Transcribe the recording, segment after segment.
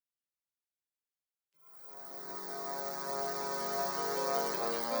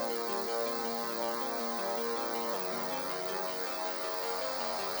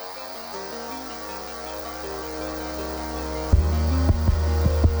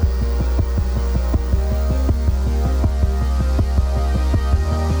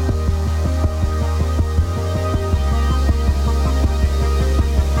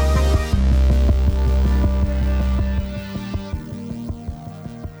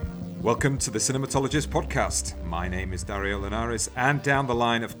Welcome to the Cinematologist Podcast. My name is Dario Linares, and down the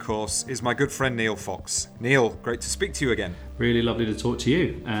line, of course, is my good friend Neil Fox. Neil, great to speak to you again. Really lovely to talk to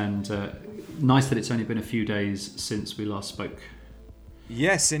you, and nice that it's only been a few days since we last spoke.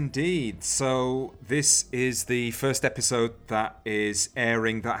 Yes, indeed. So this is the first episode that is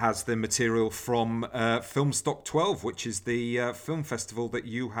airing that has the material from Filmstock 12, which is the film festival that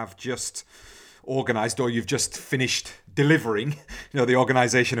you have just organised, or you've just finished delivering. You know, the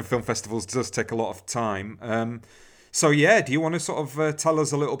organisation of film festivals does take a lot of time. So yeah, do you want to sort of tell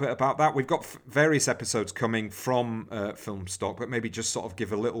us a little bit about that? We've got various episodes coming from Filmstock, but maybe just sort of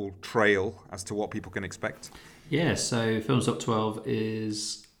give a little trail as to what people can expect. Yeah, so Filmstock 12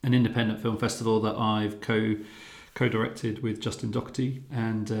 is an independent film festival that I've co-directed with Justin Doherty,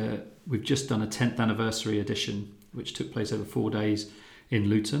 and we've just done a 10th anniversary edition, which took place over 4 days in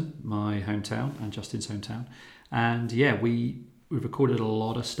Luton, my hometown, and Justin's hometown. And yeah, we recorded a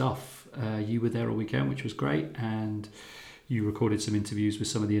lot of stuff. You were there all weekend, which was great, and you recorded some interviews with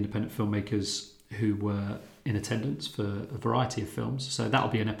some of the independent filmmakers who were in attendance for a variety of films. So that'll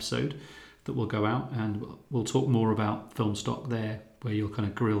be an episode that will go out, and we'll talk more about Filmstock there, where you'll kind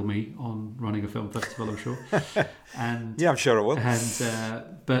of grill me on running a film festival, I'm sure. And yeah, I'm sure I will.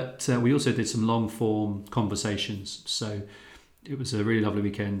 And but we also did some long form conversations. So it was a really lovely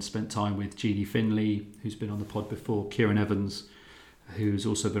weekend. Spent time with Jeannie Finley, who's been on the pod before, Kieran Evans, who's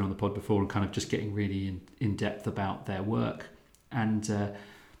also been on the pod before, and kind of just getting really in depth about their work. And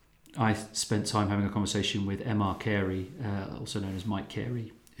I spent time having a conversation with M.R. Carey, also known as Mike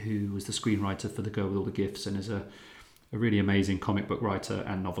Carey, who was the screenwriter for The Girl with All the Gifts and is a really amazing comic book writer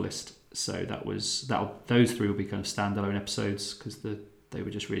and novelist. So those three will be kind of standalone episodes because they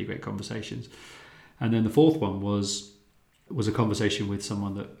were just really great conversations. And then the fourth one was a conversation with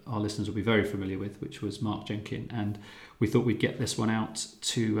someone that our listeners will be very familiar with, which was Mark Jenkin. And we thought we'd get this one out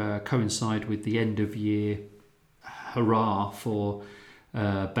to coincide with the end of year hurrah for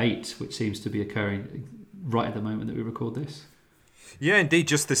Bait, which seems to be occurring right at the moment that we record this. Yeah, indeed.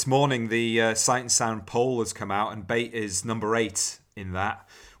 Just this morning, the Sight and Sound poll has come out, and Bait is number 8 in that,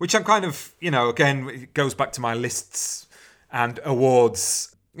 which I'm kind of, again, it goes back to my lists and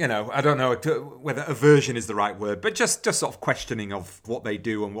awards. I don't know whether aversion is the right word, but just sort of questioning of what they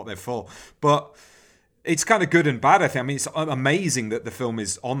do and what they're for. But it's kind of good and bad, I think. I mean, it's amazing that the film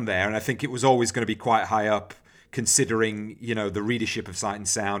is on there, and I think it was always going to be quite high up, considering, the readership of Sight and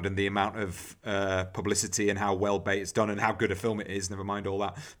Sound and the amount of publicity and how well Bait is done and how good a film it is, never mind all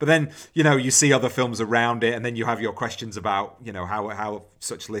that. But then, you see other films around it, and then you have your questions about, how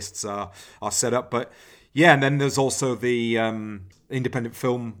such lists are set up. But yeah, and then there's also the Independent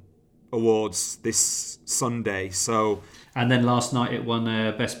Film Awards this Sunday. And then last night it won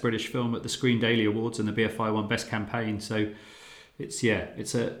Best British Film at the Screen Daily Awards, and the BFI won Best Campaign. So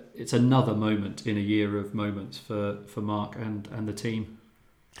it's another moment in a year of moments for Mark and the team.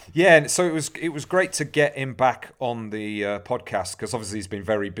 Yeah, so it was great to get him back on the podcast, because obviously he's been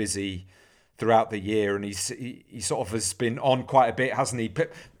very busy throughout the year, and he sort of has been on quite a bit, hasn't he?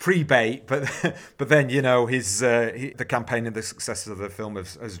 Pre-Bait, but then his the campaign and the success of the film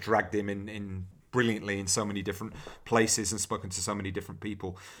has dragged him in brilliantly in so many different places and spoken to so many different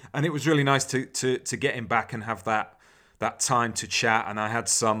people, and it was really nice to get him back and have that time to chat. And I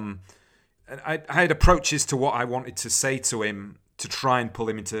had approaches to what I wanted to say to him to try and pull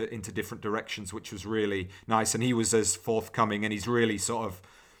him into different directions, which was really nice. And he was as forthcoming, and he's really sort of,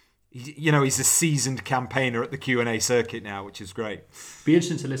 he's a seasoned campaigner at the Q&A circuit now, which is great. Be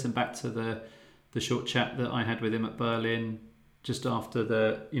interesting to listen back to the short chat that I had with him at Berlin just after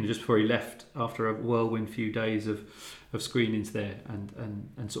just before he left, after a whirlwind few days of screenings there,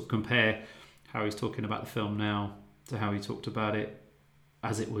 and sort of compare how he's talking about the film now to how he talked about it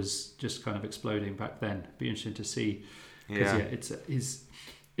as it was just kind of exploding back then. Be interesting to see, because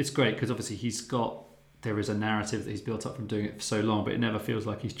it's great, because obviously there is a narrative that he's built up from doing it for so long, but it never feels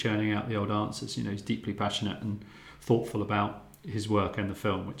like he's churning out the old answers. He's deeply passionate and thoughtful about his work and the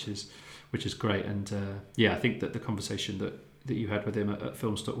film, which is great. And I think that the conversation that you had with him at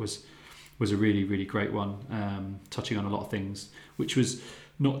Filmstock was a really, really great one, touching on a lot of things, which was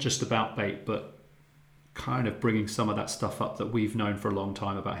not just about Bait, but kind of bringing some of that stuff up that we've known for a long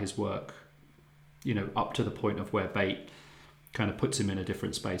time about his work, up to the point of where Bait kind of puts him in a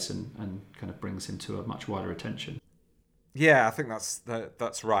different space and kind of brings him to a much wider attention. Yeah, I think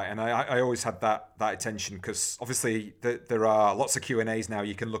that's right. And I always had that attention, because obviously there are lots of Q&As now.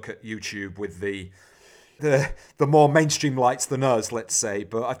 You can look at YouTube with the more mainstream lights than us, let's say.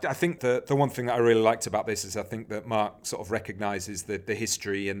 But I think the one thing that I really liked about this is I think that Mark sort of recognises the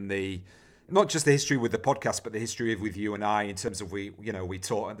history and the not just the history with the podcast, but the history with you and I, in terms of we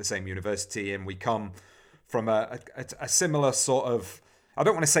taught at the same university, and we come from a similar sort of, I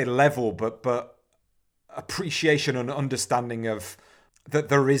don't want to say level, but appreciation and understanding of that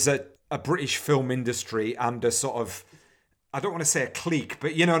there is a British film industry and a sort of, I don't want to say a clique,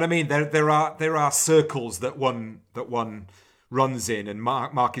 but you know what I mean. There are circles that one runs in, and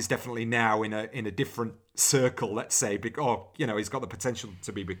Mark is definitely now in a different circle, let's say, he's got the potential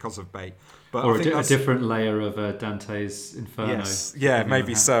to be because of Bait, but or a different layer of Dante's Inferno. Yes, yeah,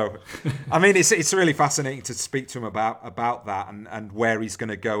 maybe so. I mean, it's really fascinating to speak to him about that and where he's going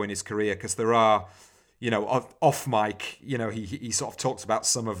to go in his career, because there are, off mic, he sort of talks about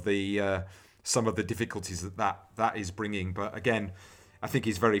some of the difficulties that is bringing, but again, I think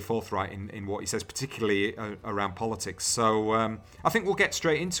he's very forthright in what he says, particularly around politics. So I think we'll get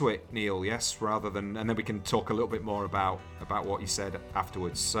straight into it, Neil, yes, and then we can talk a little bit more about what he said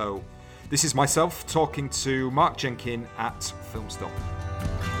afterwards. So this is myself talking to Mark Jenkin at Filmstock.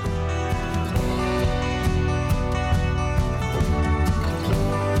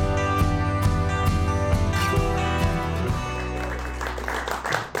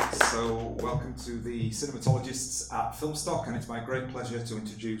 Welcome to the cinematologists at Filmstock, and it's my great pleasure to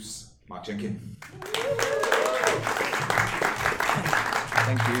introduce Mark Jenkin.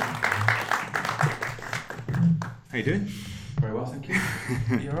 Thank you. How you doing? Very well, thank you.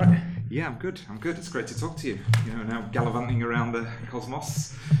 You all right? Yeah, I'm good. It's great to talk to you. Now gallivanting around the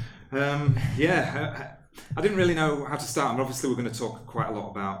cosmos. I didn't really know how to start. Obviously, we're going to talk quite a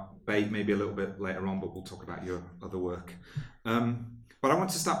lot about Bait, maybe a little bit later on, but we'll talk about your other work. But I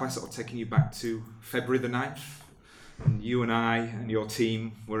want to start by sort of taking you back to February the 9th. And you and I and your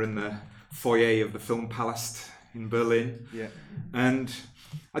team were in the foyer of the Film Palace in Berlin. Yeah. And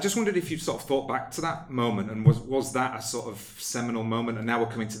I just wondered if you sort of thought back to that moment, and was that a sort of seminal moment? And now we're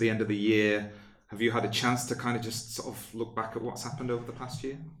coming to the end of the year. Have you had a chance to kind of just sort of look back at what's happened over the past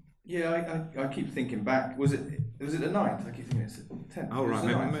year? Yeah, I keep thinking back. Was it the 9th? I keep thinking it's the 10th. Oh,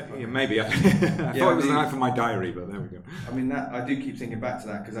 right. Maybe. I thought it was the 9th for my diary, but there we go. I mean, I do keep thinking back to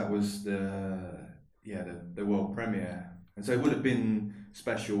that, because that was the world premiere. And so it would have been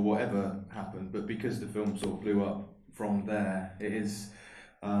special, whatever happened, but because the film sort of blew up from there, it is,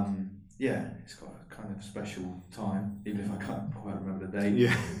 it's got a kind of special time, even if I can't quite remember the date.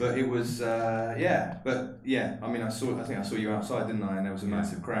 Yeah. But it was, I mean, I think I saw you outside, didn't I? And there was a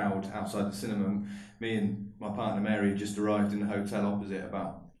massive crowd outside the cinema. Me and my partner Mary had just arrived in the hotel opposite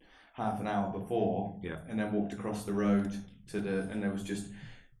about half an hour before, and then walked across the road and there was just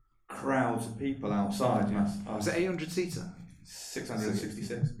crowds of people outside. Was it 800-seater?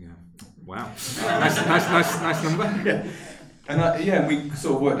 666. Yeah. Wow. nice number. Yeah. And we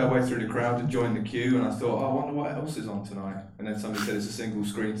sort of worked our way through the crowd and joined the queue, and I thought, I wonder what else is on tonight. And then somebody said it's a single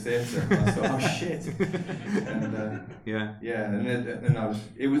screen theatre, and I thought, oh shit. And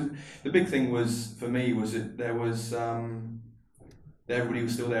the big thing was for me was that there was everybody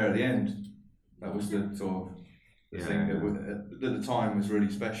was still there at the end. That was the sort of thing that at the time was really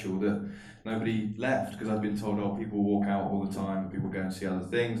special, that nobody left, because I've been told, people walk out all the time, and people go and see other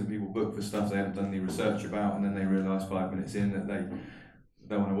things, and people book for stuff they haven't done any research about, and then they realise 5 minutes in that they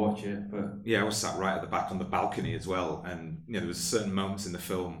don't want to watch it. But I was sat right at the back on the balcony as well, and there was certain moments in the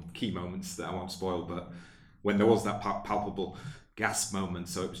film, key moments that I won't spoil, but when there was that palpable gasp moment,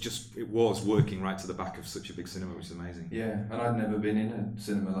 so it was working right to the back of such a big cinema, which is amazing. Yeah, and I'd never been in a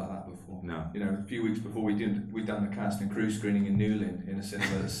cinema like that before. No. A few weeks before we'd done the cast and crew screening in Newlyn in a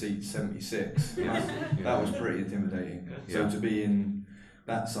cinema that seats 76. That was pretty intimidating. So to be in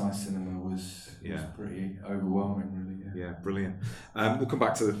that size cinema was pretty overwhelming, really. Yeah, brilliant. We'll come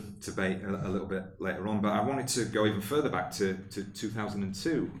back to Bait a little bit later on, but I wanted to go even further back to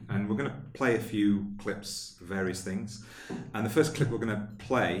 2002, and we're going to play a few clips of various things. And the first clip we're going to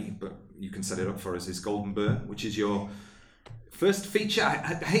play, but you can set it up for us, is Golden Burn, which is your first feature.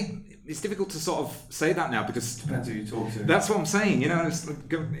 I hate, it's difficult to sort of say that now, because depends who you talk to. That's what I'm saying. It's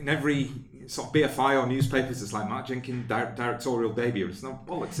like in every sort of BFI or newspapers, it's like Mark Jenkin directorial debut. It's not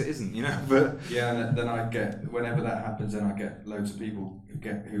bollocks, it isn't, But and then I get, whenever that happens, then I get loads of people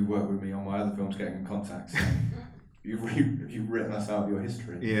who work with me on my other films getting in contact saying, you've written us out of your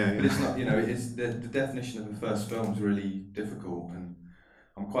history. But it's not, it's the definition of a first film is really difficult, and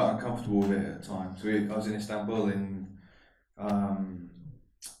I'm quite uncomfortable with it at times. I was in Istanbul in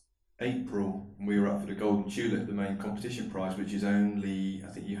April, and we were up for the Golden Tulip, the main competition prize, which is only,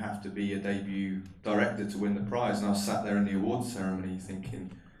 I think you have to be a debut director to win the prize. And I was sat there in the awards ceremony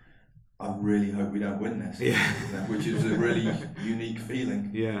thinking, I really hope we don't win this. Yeah. You know, which is a really unique feeling.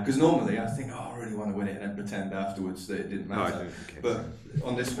 Yeah. Because normally I think, oh, I really want to win it, and then pretend afterwards that it didn't matter. But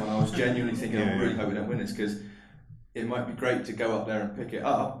on this one, I was genuinely thinking, I really hope we don't win this, because it might be great to go up there and pick it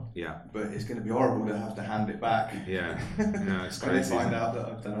up. Yeah. But it's going to be horrible to have to hand it back. Yeah. No, it's when they crazy. find out that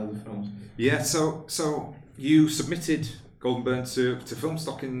I've done other films. Yeah. So you submitted Golden Burn to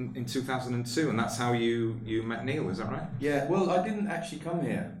Filmstock in 2002, and that's how you met Neil. Is that right? Yeah. Well, I didn't actually come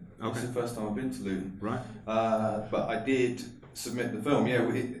here. Okay. It's the first time I've been to Luton. Right. But I did submit the film. Yeah,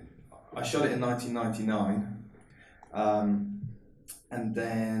 I shot it in 1999, and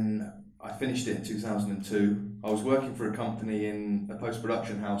then I finished it in 2002. I was working for a company in a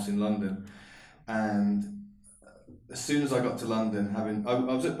post-production house in London, and as soon as I got to London, I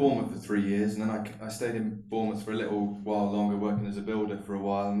was at Bournemouth for 3 years, and then I stayed in Bournemouth for a little while longer, working as a builder for a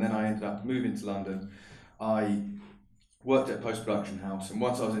while, and then I ended up moving to London. I worked at a post-production house, and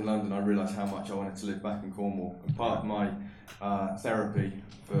once I was in London, I realised how much I wanted to live back in Cornwall. And part of my therapy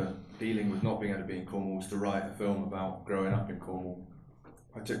for dealing with not being able to be in Cornwall was to write a film about growing up in Cornwall.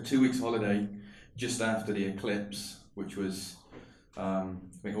 I took 2 weeks holiday just after the eclipse, which was I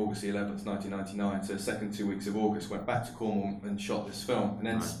think August the 11th, 1999, so the second 2 weeks of August, went back to Cornwall and shot this film, and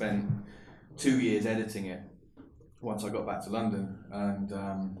then spent 2 years editing it once I got back to London. And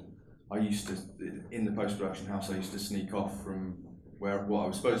I used to, in the post-production house, I used to sneak off from what I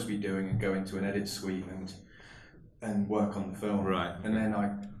was supposed to be doing and go into an edit suite and work on the film. Right. And then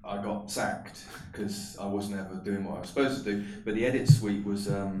I got sacked because I wasn't ever doing what I was supposed to do. But the edit suite was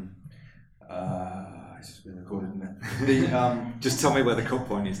it's just been recorded, isn't it? Just tell me where the cut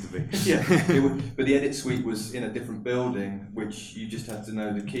point needs to be. Yeah. But the edit suite was in a different building, which you just had to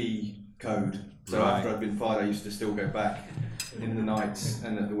know the key code. So after I'd been fired, I used to still go back in the nights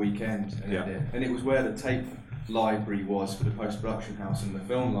and at the weekend and edit. And it was where the tape library was for the post-production house and the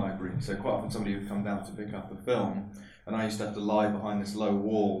film library. So quite often somebody would come down to pick up a film, and I used to have to lie behind this low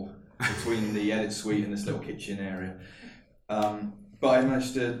wall between the edit suite and this little kitchen area. But I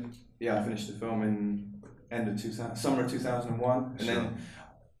managed to, I finished the film in summer of 2001, and then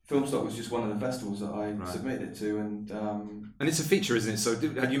Filmstock was just one of the festivals that I submitted it to, and it's a feature, isn't it? So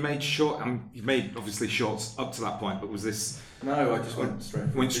had you made short? You made obviously shorts up to that point, but was this? No, I just went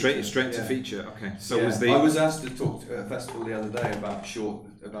straight. Straight to feature. Okay, so was I was asked to talk at a festival the other day about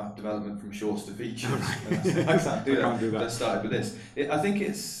development from shorts to features. And I can't do that. I started with this. I think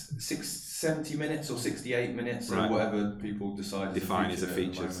it's 70 minutes or 68 minutes or whatever people decide. Define as a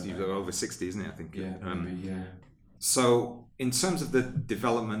feature. You've got over 60, isn't it? I think. Yeah, maybe, yeah. So, in terms of the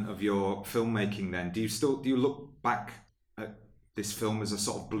development of your filmmaking, then, do you look back at this film as a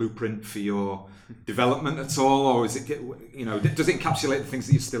sort of blueprint for your development at all, or is it, does it encapsulate the things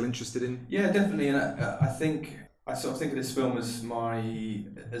that you're still interested in? Yeah, definitely. And I think I sort of think of this film as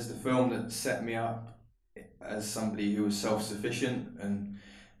the film that set me up as somebody who was self-sufficient, and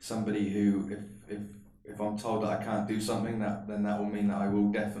somebody who, if I'm told that I can't do something, then that will mean that I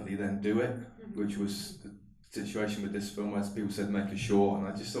will definitely then do it, which was the situation with this film, where people said make a short, and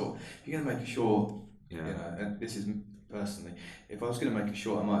I just thought, if you're going to make a short, and this is personally, if I was going to make a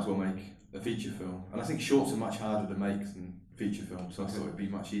short, I might as well make a feature film. And I think shorts are much harder to make than feature films, so I thought it'd be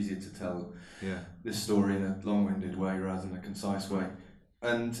much easier to tell this story in a long-winded way rather than a concise way.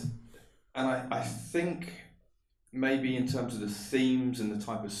 And I think maybe in terms of the themes and the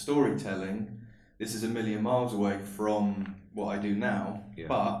type of storytelling, this is a million miles away from what I do now,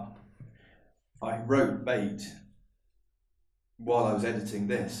 but I wrote Bait while I was editing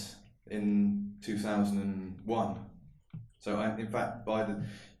this in 2001. So in fact,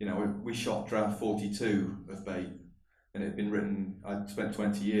 we shot draft 42 of Bait, and it had been written, I'd spent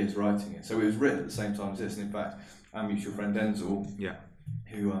 20 years writing it. So it was written at the same time as this, and in fact, our mutual friend Denzel,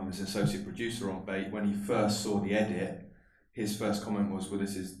 who is an associate producer on Bait, when he first saw the edit, his first comment was, well,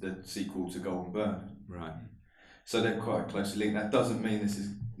 this is the sequel to Golden Burn. Right. So they're quite closely linked. That doesn't mean this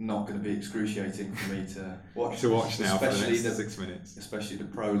is not going to be excruciating for me to watch. Now for the next 6 minutes. Especially the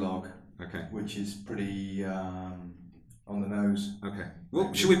prologue, which is pretty on the nose. Okay.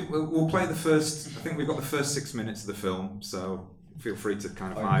 Well, we'll play the first. I think we've got the first 6 minutes of the film, so feel free to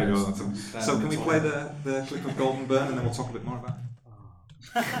kind of hide or something. So can we play the clip of Golden Burn, and then we'll talk a bit more about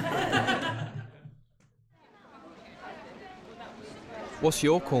it? What's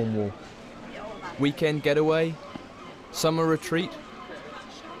your Cornwall? Weekend getaway? Summer retreat?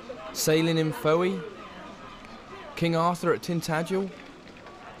 Sailing in Fowey? King Arthur at Tintagel?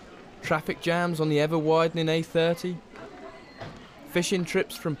 Traffic jams on the ever-widening A30? Fishing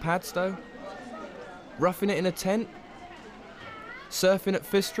trips from Padstow? Roughing it in a tent? Surfing at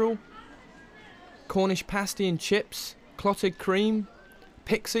Fistral? Cornish pasty and chips? Clotted cream?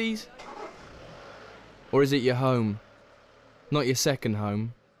 Pixies? Or is it your home? Not your second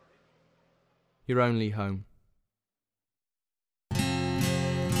home. Your only home.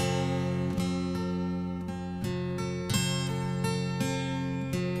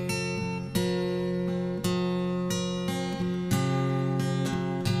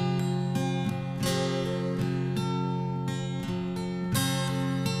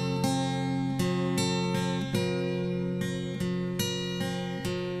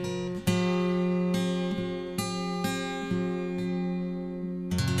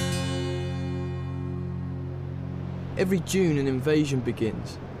 Every June an invasion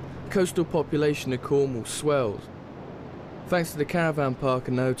begins. The coastal population of Cornwall swells. Thanks to the caravan park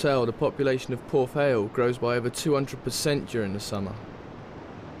and the hotel, the population of Porth Hale grows by over 200% during the summer.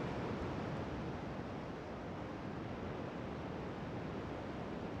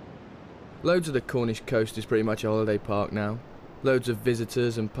 Loads of the Cornish coast is pretty much a holiday park now. Loads of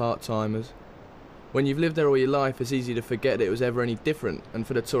visitors and part-timers. When you've lived there all your life, it's easy to forget that it was ever any different, and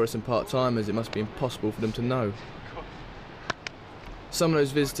for the tourists and part-timers it must be impossible for them to know. Some of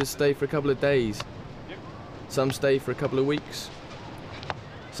those visitors stay for a couple of days. Some stay for a couple of weeks.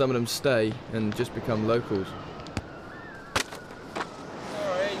 Some of them stay and just become locals.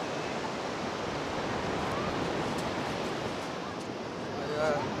 Sorry.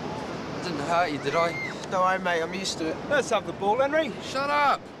 I didn't hurt you, did I? No, I mate, I'm used to it. Let's have the ball, Henry. Shut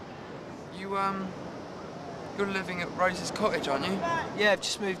up! You're living at Rose's cottage, aren't you? Yeah, I've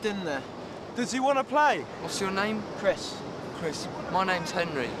just moved in there. Does he want to play? What's your name? Chris. Chris. My name's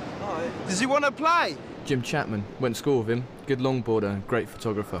Henry. Does he want to play? Jim Chapman, went to school with him. Good longboarder, great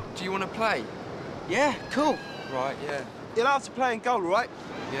photographer. Do you want to play? Yeah, cool. Right, yeah. You'll have to play in goal, right?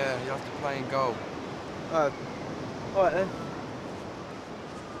 Yeah, you have to play in goal. All right then.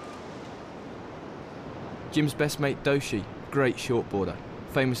 Jim's best mate Doshi, great shortboarder.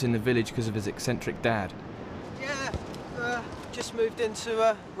 Famous in the village because of his eccentric dad. Yeah, just moved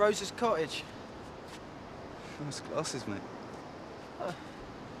into Rose's cottage. Nice glasses, mate.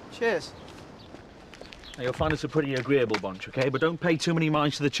 Cheers. Now, you'll find us a pretty agreeable bunch, OK? But don't pay too many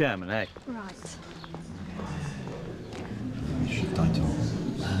minds to the chairman, eh? Right. Should I talk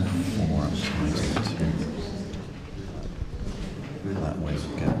more outside to that way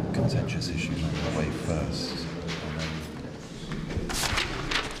we get contentious issues out of the way first.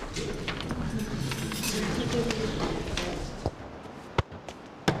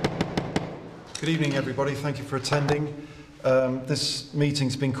 Good evening, everybody. Thank you for attending. This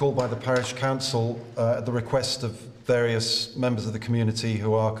meeting's been called by the Parish Council at the request of various members of the community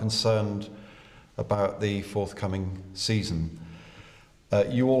who are concerned about the forthcoming season.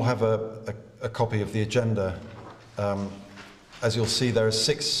 You all have a copy of the agenda. As you'll see, there are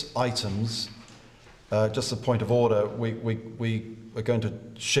 6 items. Just a point of order, we're going to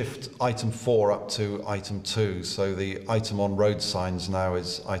shift item 4 up to item 2. So the item on road signs now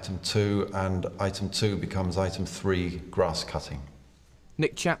is item 2, and item 2 becomes item 3, grass cutting.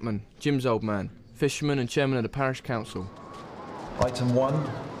 Nick Chapman, Jim's old man, fisherman and chairman of the Parish Council. Item 1,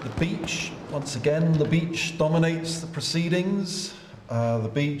 the beach. Once again, the beach dominates the proceedings.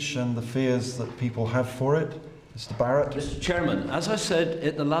 The beach and the fears that people have for it. Mr. Barrett. Mr. Chairman, as I said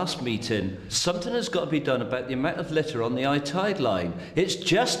at the last meeting, something has got to be done about the amount of litter on the high tide line. It's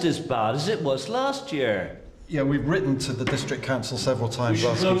just as bad as it was last year. Yeah, we've written to the District Council several times. We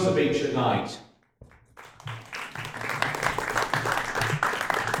should close the beach at night.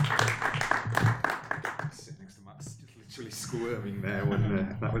 Sitting next to Matt's just literally squirming there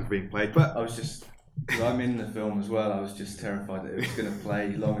when that was being played. But I was just, because I'm in the film as well, I was just terrified that it was going to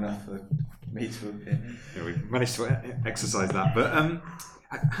play long enough for me to appear. Yeah, we managed to exercise that. But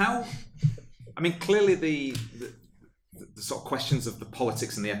how? I mean, clearly the sort of questions of the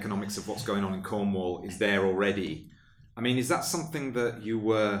politics and the economics of what's going on in Cornwall is there already. I mean, is that something that you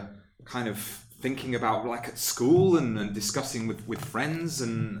were kind of thinking about, like at school, and discussing with friends,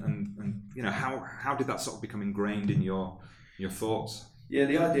 and you know, how did that sort of become ingrained in your thoughts? Yeah,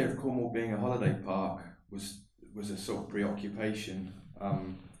 the idea of Cornwall being a holiday park was a sort of preoccupation.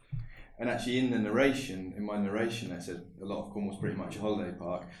 And actually in my narration, I said a lot of Cornwall's pretty much a holiday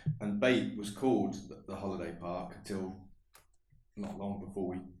park, and Bate was called the holiday park until not long before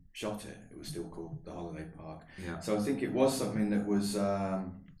we shot it. It was still called the holiday park. Yeah. So I think it was something that was, I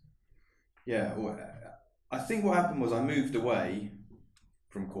think what happened was I moved away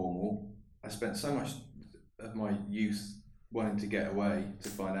from Cornwall. I spent so much of my youth wanting to get away to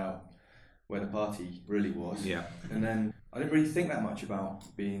find out where the party really was. Yeah. And then I didn't really think that much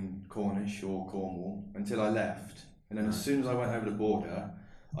about being Cornish or Cornwall until I left. And then as soon as I went over the border,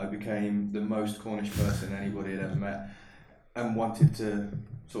 I became the most Cornish person anybody had ever met. and wanted to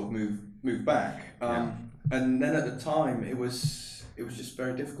sort of move back. And then at the time, it was just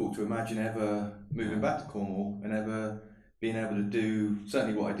very difficult to imagine ever moving back to Cornwall and ever being able to do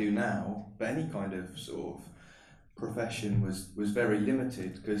certainly what I do now, but any kind of sort of profession was very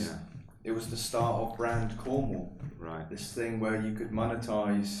limited, because it was the start of Brand Cornwall. Right. This thing where you could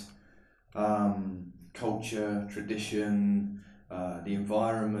monetize culture, tradition, the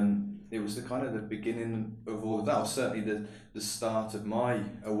environment. It was the kind of the beginning of all of that, or certainly the start of my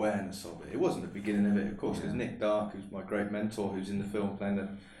awareness of it. It wasn't the beginning of it, of course, because Nick Dark, who's my great mentor, who's in the film playing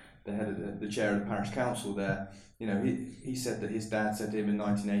the head of the chair of the parish council there, you know, he said that his dad said to him in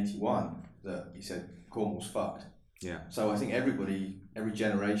 1981 that he said, Cornwall's fucked. Yeah. So I think every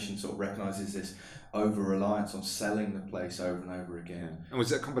generation sort of recognises this over-reliance on selling the place over and over again. And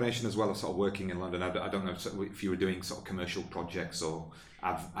was it a combination as well of sort of working in London? I don't know if you were doing sort of commercial projects or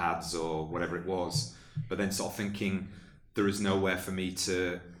ads or whatever it was, but then sort of thinking there is nowhere for me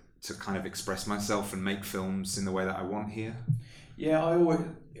to kind of express myself and make films in the way that I want here? Yeah,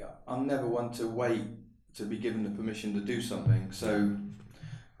 I'm never one to wait to be given the permission to do something. So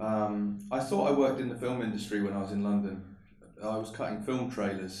I thought I worked in the film industry when I was in London. I was cutting film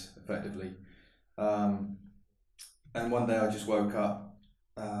trailers, effectively. And one day I just woke up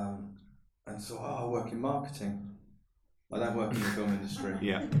and thought, I work in marketing. I don't work in the film industry.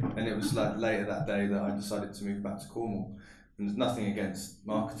 Yeah. And it was like later that day that I decided to move back to Cornwall. And there's nothing against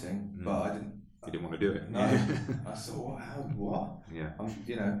marketing, but I didn't. You didn't want to do it. No. I thought, what? Yeah.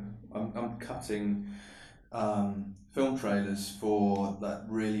 I'm cutting film trailers for that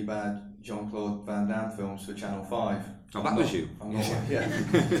really bad Jean-Claude Van Damme films for Channel 5. Oh, that was you. I'm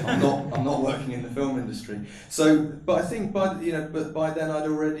not working in the film industry. So, but I think by then I'd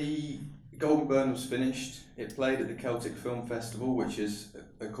already, Golden Burn was finished. It played at the Celtic Film Festival, which is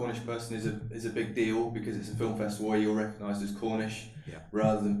a Cornish person is a big deal, because it's a film festival where you're recognised as Cornish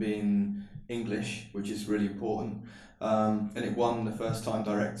rather than being English, which is really important. And it won the First Time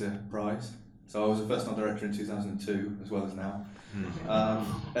Director prize. So I was a first time director in 2002 as well as now.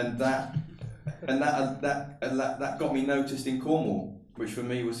 And that got me noticed in Cornwall, which for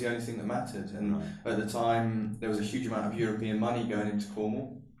me was the only thing that mattered. And at the time there was a huge amount of European money going into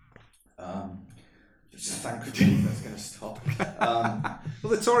Cornwall. Just thankfully that's going to stop.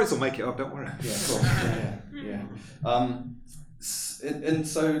 Well, the Tories will make it up, don't worry. Yeah, of course. Yeah. And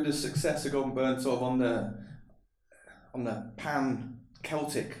so the success of Golden Burn sort of on the pan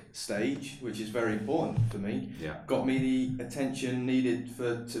Celtic stage, which is very important for me, got me the attention needed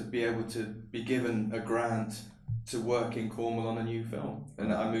to be able to be given a grant to work in Cornwall on a new film.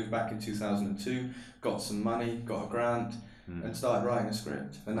 And I moved back in 2002, got some money, got a grant, and started writing a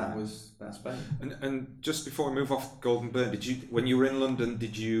script. And that's been. And just before we move off Golden Burn, when you were in London,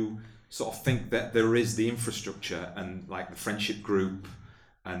 did you sort of think that there is the infrastructure and like the friendship group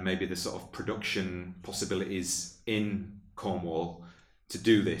and maybe the sort of production possibilities in Cornwall to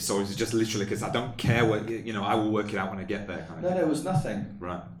do this, or is it just literally because I don't care what I will work it out when I get there? No, there was nothing.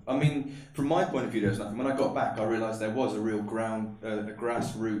 Right. I mean, from my point of view, there was nothing. When I got back, I realised there was a real a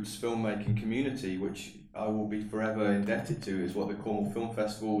grassroots filmmaking community, which I will be forever indebted to. Is what the Cornwall Film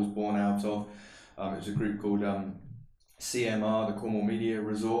Festival was born out of. It was a group called CMR, the Cornwall Media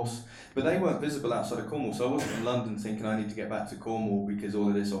Resource, but they weren't visible outside of Cornwall. So I wasn't in London thinking I need to get back to Cornwall because all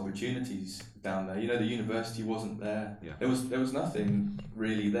of this opportunities down there. The university wasn't there. Yeah. There was nothing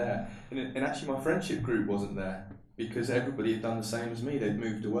really there, and actually my friendship group wasn't there because everybody had done the same as me. They'd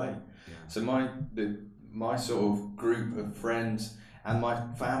moved away. Yeah. So my sort of group of friends and my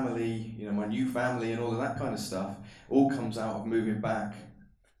family, my new family and all of that kind of stuff, all comes out of moving back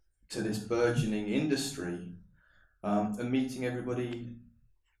to this burgeoning industry. And meeting everybody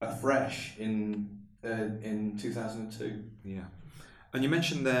afresh in 2002. Yeah, and you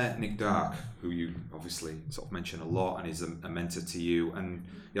mentioned there Nick Dark, who you obviously sort of mention a lot, and is a mentor to you. And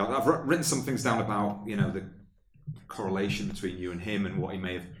I've written some things down about the correlation between you and him and what he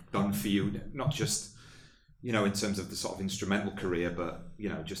may have done for you, not just in terms of the sort of instrumental career, but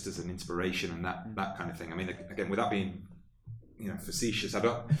just as an inspiration and that kind of thing. I mean, again, without being facetious.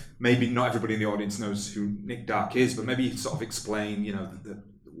 Maybe not everybody in the audience knows who Nick Dark is, but maybe you sort of explain,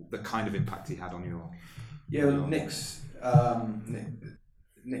 the kind of impact he had on you. Yeah, well, Nick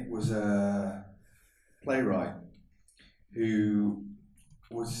was a playwright who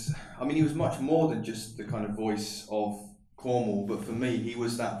was, he was much more than just the kind of voice of Cornwall, but for me, he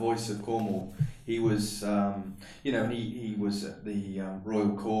was that voice of Cornwall. He was, he was at the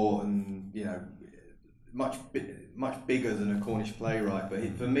Royal Court and, much bigger than a Cornish playwright, but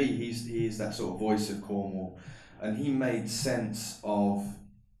for me, he is that sort of voice of Cornwall, and he made sense of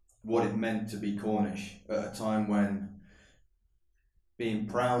what it meant to be Cornish at a time when being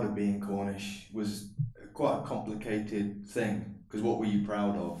proud of being Cornish was quite a complicated thing, because what were you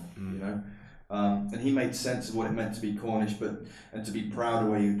proud of, you know? And he made sense of what it meant to be Cornish, and to be proud of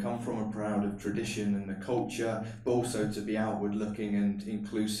where you come from, and proud of tradition and the culture, but also to be outward looking and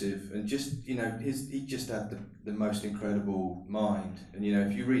inclusive, and just, you know, he just had the most incredible mind. And, you know,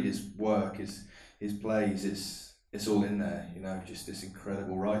 if you read his work, his plays, it's all in there, you know, just this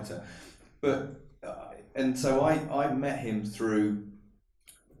incredible writer. But and so I met him through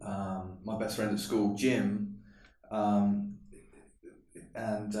my best friend at school, Jim, and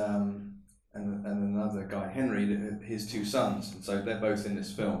another guy, Henry, his two sons, and so they're both in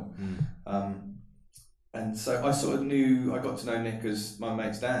this film. And so I sort of I got to know Nick as my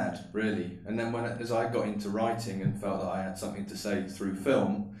mate's dad, really. And then as I got into writing and felt that I had something to say through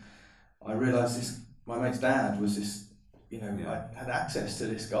film, I realised my mate's dad was this, you know, I had access to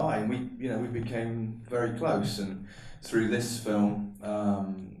this guy, and we became very close. And through this film,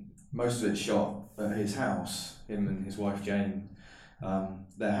 most of it shot at his house, him and his wife Jane,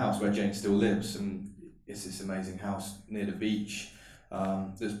 their house where Jane still lives, and it's this amazing house near the beach.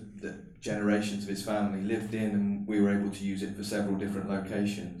 The generations of his family lived in, and we were able to use it for several different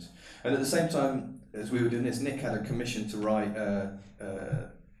locations. And at the same time as we were doing this, Nick had a commission to write a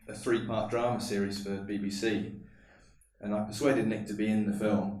 3-part drama series for BBC, and I persuaded Nick to be in the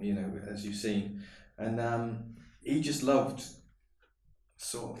film, you know, as you've seen, and he just loved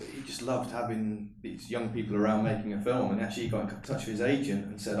having these young people around making a film. And actually he got in touch with his agent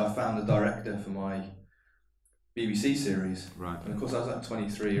and said, I found the director for my BBC series. Right. And of course I was that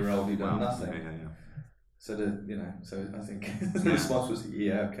 23-year-old who'd done nothing. Yeah. So I think the response was,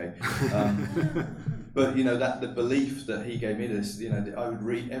 yeah, okay. But you know, the belief that he gave me, this, you know, I would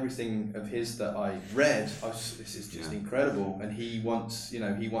read everything of his that I read. This is just incredible, and he wants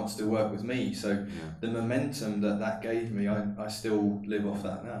to work with me. So the momentum that gave me, I still live off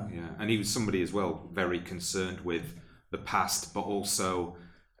that now. Yeah, and he was somebody as well very concerned with the past, but also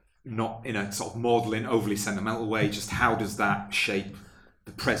not in a sort of maudlin, overly sentimental way. Just how does that shape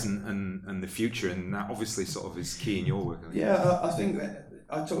the present and the future? And that obviously sort of is key in your work. Yeah, I think that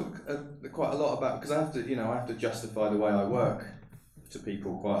I talk quite a lot about, because I have to justify the way I work to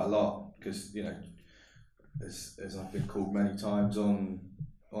people quite a lot, because, you know, as I've been called many times on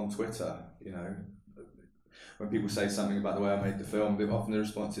Twitter, you know, when people say something about the way I made the film, often the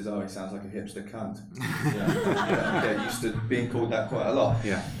response is, "Oh, he sounds like a hipster cunt." You know, I get used to being called that quite a lot.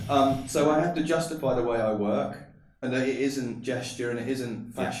 Yeah. So I have to justify the way I work, and that it isn't gesture and it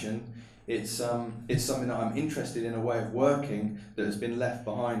isn't fashion. Yeah. It's something that I'm interested in, a way of working that has been left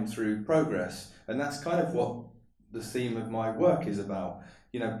behind through progress, and that's kind of what the theme of my work is about.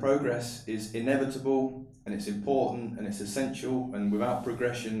 You know, progress is inevitable, and it's important, and it's essential, and without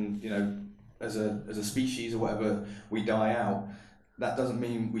progression, you know, as a species or whatever, we die out. That doesn't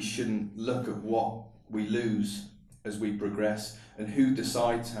mean we shouldn't look at what we lose as we progress, and who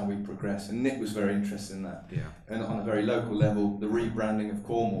decides how we progress. And Nick was very interested in that. Yeah. And on a very local level, the rebranding of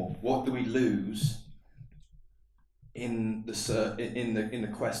Cornwall. What do we lose in the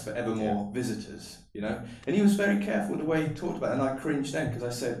quest for ever more visitors? You know. And he was very careful the way he talked about it, and I cringed then, because I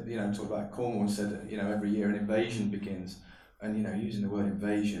said, you know, talked about Cornwall and said, you know, every year an invasion begins. And, you know, using the word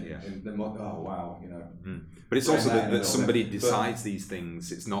invasion, oh wow, you know. But it's also that somebody decides these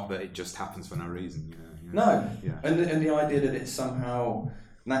things. It's not that it just happens for no reason. You know. No, and the idea that it's somehow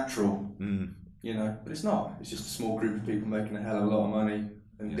natural, you know, but it's not. It's just a small group of people making a hell of a lot of money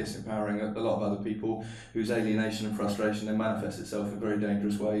and disempowering a lot of other people, whose alienation and frustration then manifests itself in very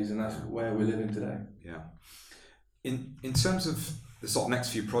dangerous ways, and that's where we're living today. Yeah. In terms of the sort of next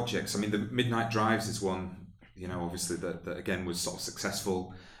few projects, I mean, the Midnight Drives is one, you know, obviously that again was sort of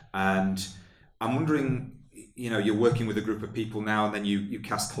successful, and I'm wondering, you know, you're working with a group of people now, and then you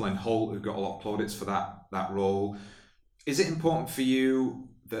cast Colin Holt, who got a lot of plaudits for that role. Is it important for you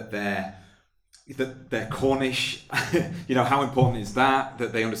that they're Cornish? You know, how important is that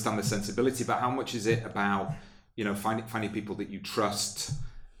they understand the sensibility? But how much is it about, you know, finding people that you trust,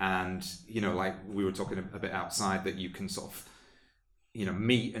 and, you know, like we were talking a bit outside, that you can sort of, you know,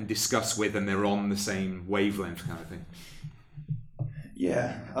 meet and discuss with, and they're on the same wavelength kind of thing?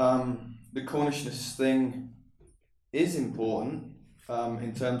 Yeah, the Cornishness thing is important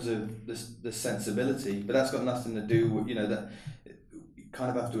in terms of the sensibility, but that's got nothing to do with, you know, that you kind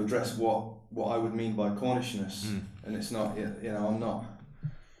of have to address what I would mean by Cornishness, and it's not, you know,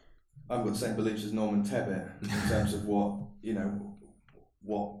 I've got the same beliefs as Norman Tebbit in terms of what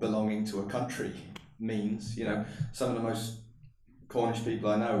belonging to a country means. You know, some of the most Cornish people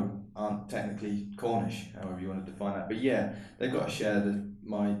I know aren't technically Cornish, however you want to define that, but yeah, they've got to share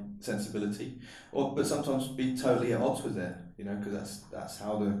my sensibility, but sometimes be totally at odds with it. because that's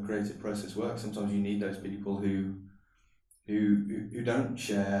how the creative process works. Sometimes you need those people who don't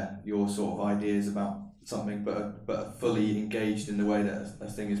share your sort of ideas about something, but are fully engaged in the way that a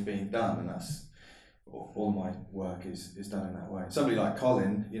thing is being done, and that's all of my work is done in that way. Somebody like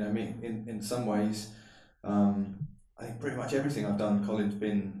Colin, in some ways, I think pretty much everything I've done, Colin's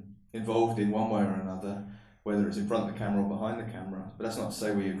been involved in one way or another, whether it's in front of the camera or behind the camera. But that's not to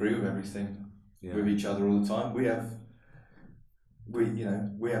say we agree with everything with each other all the time. We have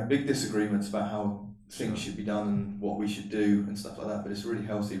big disagreements about how things should be done and what we should do and stuff like that, but it's a really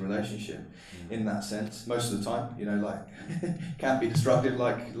healthy relationship in that sense most of the time. Can be destructive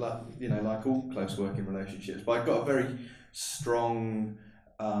like all close working relationships, but I've got a very strong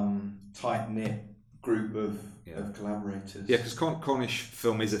tight-knit group of collaborators. Yeah, because Cornish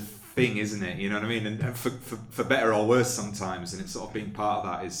film is a thing, isn't it? You know what I mean? And for better or worse sometimes, and it's sort of being part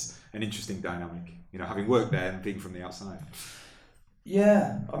of that is an interesting dynamic, having worked there and being from the outside.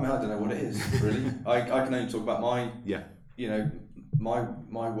 Yeah, I mean, I don't know what it is really. I can only talk about my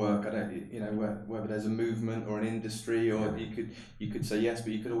work. I don't, whether there's a movement or an industry, or you could say yes,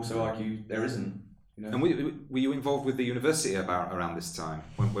 but you could also argue there isn't. And were you involved with the university around this time?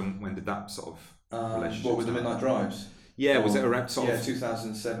 When did that sort of relationship? What with the Midnight Drives? Yeah, was it around sort of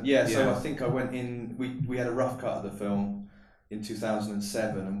 2007? Yeah, so I think I went in. We had a rough cut of the film in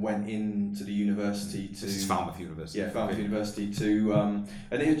 2007 and went into the university to... This is Falmouth University. Yeah, Falmouth University to...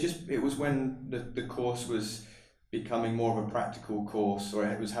 and it was when the course was becoming more of a practical course, or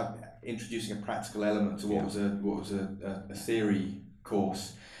it was introducing a practical element to what was a theory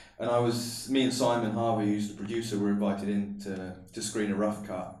course. And me and Simon Harvey, who's the producer, were invited in to screen a rough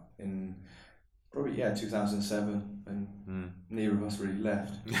cut in probably 2007, and neither of us really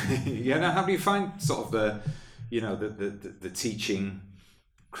left. Now how do you find sort of the teaching,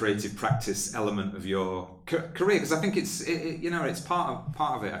 creative practice element of your career? Because I think it's part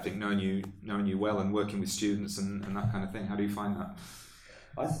of it. I think knowing you well and working with students and that kind of thing. How do you find that?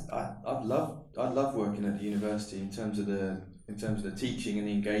 I'd love working at the university in terms of the teaching and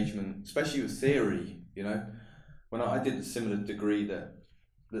the engagement, especially with theory. When I did a similar degree that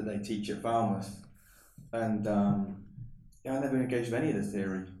they teach at Falmouth, and I never engaged with any of the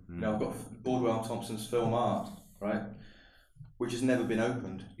theory. I've got Bordwell and Thompson's film art, right, which has never been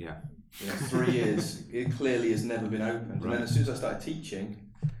opened. 3 years, it clearly has never been opened. Right. And then as soon as I started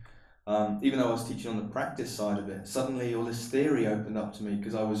teaching, even though I was teaching on the practice side of it, suddenly all this theory opened up to me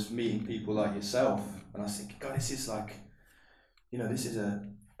because I was meeting people like yourself, and I was thinking, God, this is like, this is a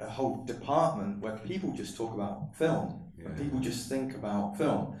whole department where people just talk about film, and people just think about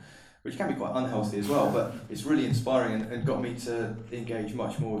film, which can be quite unhealthy as well, but it's really inspiring and got me to engage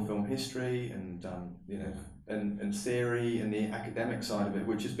much more with film history and and theory and the academic side of it,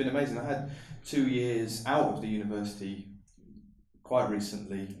 which has been amazing. I had 2 years out of the university quite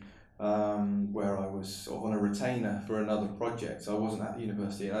recently, where I was sort of on a retainer for another project. So I wasn't at the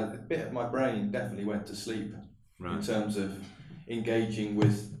university, and a bit of my brain definitely went to sleep in terms of engaging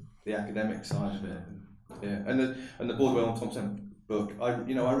with the academic side of it. Yeah, and the Bordwell and Thompson book, I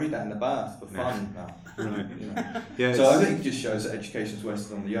read that in the bath for fun now. Yeah, so I think it just shows that education's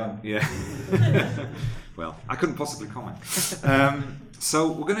wasted on the young. Yeah. Well, I couldn't possibly comment.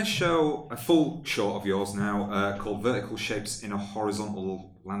 So we're going to show a full short of yours now, called Vertical Shapes in a Horizontal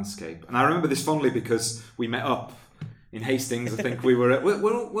Landscape. And I remember this fondly because we met up in Hastings. I think we were at...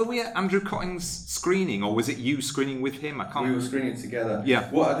 Were we at Andrew Cotting's screening, or was it you screening with him? I can't remember. We were screening together. Yeah.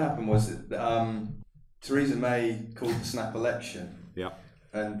 What had happened was that Theresa May called the snap election. Yeah.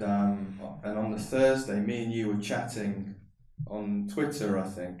 And on the Thursday, me and you were chatting on Twitter, I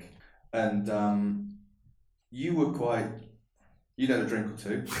think, and you were quite... You'd had a drink or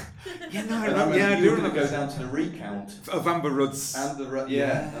two. Yeah, no, I you were going to go down to the recount of Amber Rudd's. And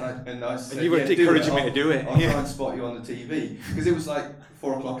I said, and you were encouraging me to do it. I'll try and spot you on the TV because it was like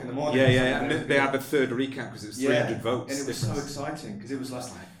 4 o'clock in the morning. Yeah. And they had the third recount because it was 300 votes. And it was so exciting because it was like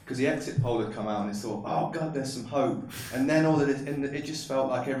because the exit poll had come out and it thought, oh God, there's some hope. And then all of it, and it just felt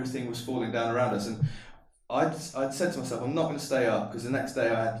like everything was falling down around us. And I'd said to myself, I'm not going to stay up because the next day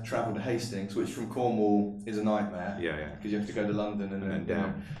I had to travel to Hastings, which from Cornwall is a nightmare. Yeah. Because you have to go to London and then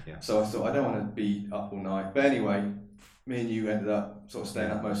down. Yeah. So I thought I don't want to be up all night. But anyway, me and you ended up sort of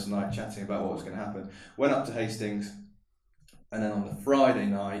staying up most of the night chatting about what was going to happen. Went up to Hastings, and then on the Friday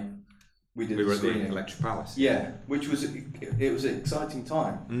night we were at the Electric Palace. Yeah, which was an exciting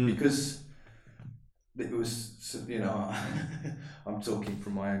time because it was, you know, I'm talking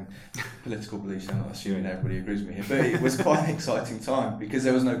from my own political beliefs. I'm not assuming everybody agrees with me here, but it was quite an exciting time because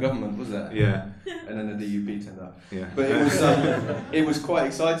there was no government, was there? Yeah. And then the DUP turned up. Yeah. But it was quite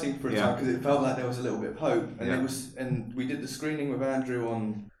exciting for a time because it felt like there was a little bit of hope. And and we did the screening with Andrew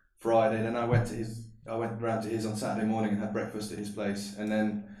on Friday, and then I went round to his on Saturday morning and had breakfast at his place, and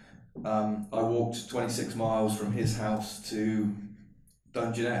then I walked 26 miles from his house to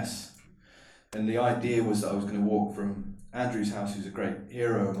Dungeness. And the idea was that I was going to walk from Andrew's house, who's a great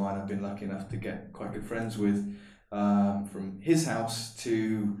hero of mine, I've been lucky enough to get quite good friends with, from his house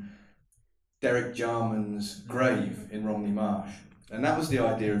to Derek Jarman's grave in Romney Marsh. And that was the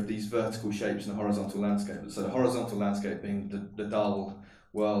idea of these vertical shapes in the horizontal landscape. So the horizontal landscape being the dull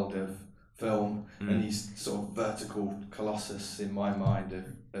world of film, and these sort of vertical colossus in my mind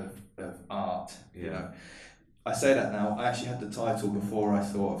of art, you know. I say that now. I actually had the title before I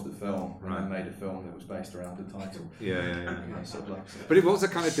thought of the film, and I made a film that was based around the title. Yeah. You know, sort of like, but it was a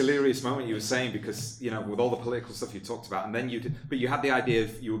kind of delirious moment you were saying, because, you know, with all the political stuff you talked about, and then but you had the idea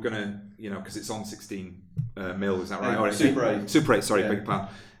of you were going to, you know, because it's on 16 mil, is that right? Super 8. Super 8, sorry, beg your pardon.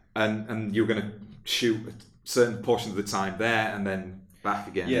 And you were going to shoot a certain portion of the time there and then back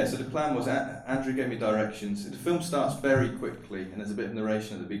again. Yeah, so the plan was Andrew gave me directions. The film starts very quickly, and there's a bit of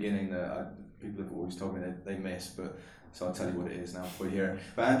narration at the beginning that people have always told me they miss, but so I'll tell you what it is now before you hear it.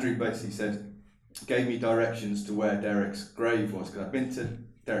 But Andrew basically gave me directions to where Derek's grave was, because I've been to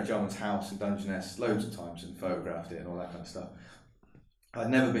Derek Jarman's house in Dungeness loads of times and photographed it and all that kind of stuff. I'd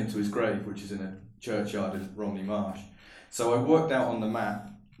never been to his grave, which is in a churchyard in Romney Marsh. So I worked out on the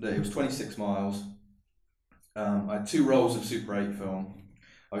map that it was 26 miles. I had 2 rolls of Super 8 film.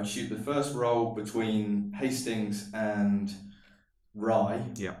 I'd shoot the first roll between Hastings and Rye,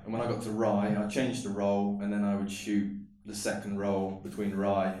 and when I got to Rye, I changed the roll, and then I would shoot the second roll between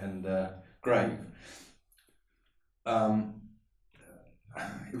Rye and Grave. It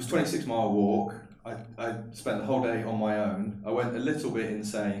was a 26-mile walk. I spent the whole day on my own. I went a little bit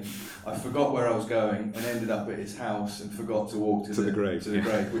insane. I forgot where I was going and ended up at his house and forgot to walk to the grave. To the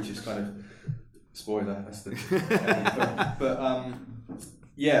grave, which is kind of spoiler. That's the but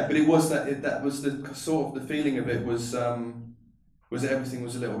but it was that was the sort of the feeling of it was that everything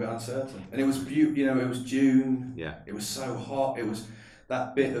was a little bit uncertain, and it was you know, it was June. Yeah, it was so hot. It was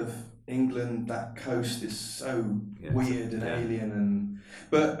that bit of England, that coast is so weird and alien, and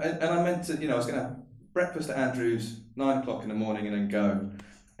I meant to, you know, I was going to have breakfast at Andrew's 9 o'clock in the morning and then go,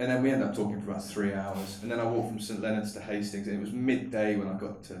 and then we ended up talking for about 3 hours, and then I walked from St Leonard's to Hastings, and it was midday when I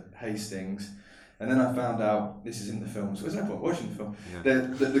got to Hastings. And then I found out, this is in the film, so there's no point watching the film,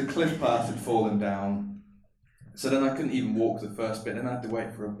 the cliff path had fallen down. So then I couldn't even walk the first bit, and I had to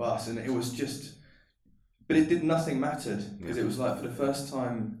wait for a bus, and it was just, but nothing mattered, because it was like, for the first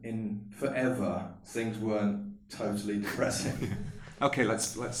time in forever, things weren't totally depressing. Okay,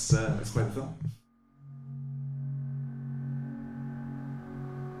 let's play the film.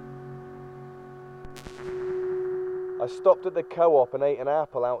 I stopped at the co-op and ate an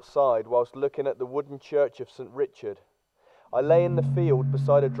apple outside whilst looking at the wooden church of St Richard. I lay in the field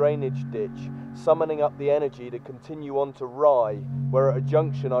beside a drainage ditch, summoning up the energy to continue on to Rye, where at a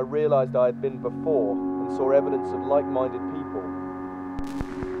junction I realised I had been before and saw evidence of like-minded people.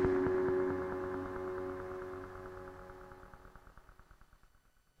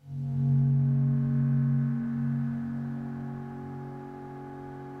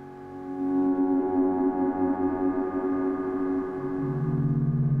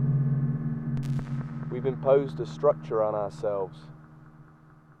 We've imposed a structure on ourselves.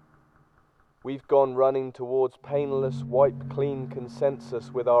 We've gone running towards painless, wipe-clean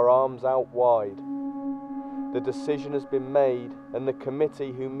consensus with our arms out wide. The decision has been made, and the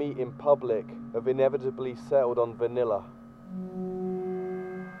committee who meet in public have inevitably settled on vanilla.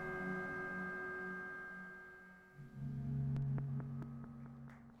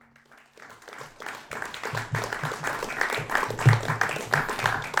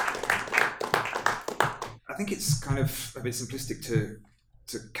 I think it's kind of a bit simplistic to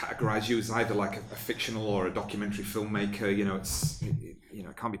categorize you as either like a fictional or a documentary filmmaker. You know,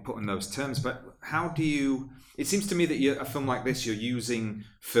 it can't be put in those terms. But how do you? It seems to me that a film like this, you're using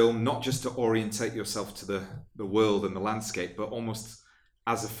film not just to orientate yourself to the world and the landscape, but almost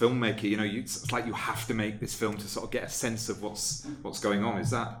as a filmmaker. You know, it's like you have to make this film to sort of get a sense of what's going on. Is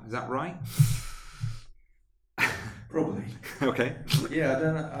that right? Probably. Okay. Yeah, I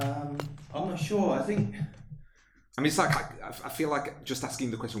don't know. I'm not sure. I mean, it's like I feel like just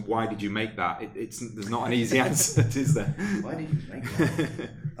asking the question, why did you make that? There's not an easy answer, is there? Why did you make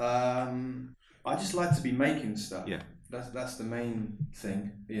that? I just like to be making stuff. Yeah. That's the main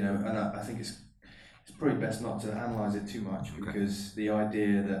thing, you know. And I think it's probably best not to analyse it too much, because the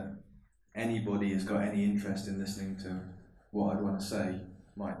idea that anybody has got any interest in listening to what I'd want to say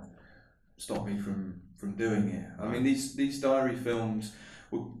might stop me from doing it. I mean, these diary films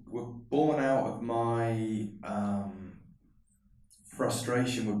were born out of my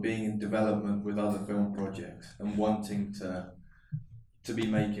frustration with being in development with other film projects and wanting to be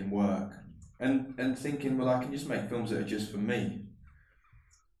making work, and thinking, well, I can just make films that are just for me.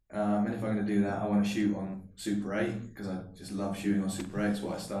 And if I'm going to do that, I want to shoot on Super 8, because I just love shooting on Super 8. It's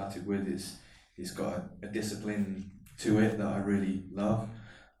what I started with. It's got a discipline to it that I really love.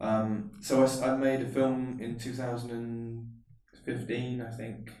 So I made a film in 2015, I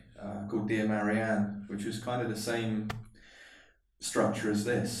think, called Dear Marianne, which was kind of the same structure as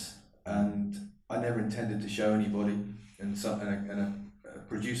this. And I never intended to show anybody. And a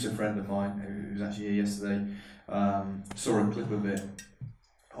producer friend of mine, who was actually here yesterday, saw a clip of it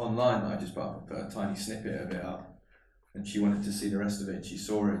online that I just put a tiny snippet of it up, and she wanted to see the rest of it. She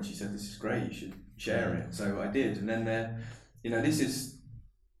saw it, she said, "This is great, you should share it." So I did, and then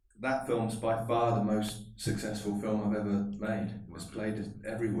that film's by far the most successful film I've ever made. It's played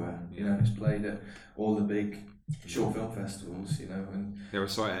everywhere, it's played at all the big short film festivals, and they were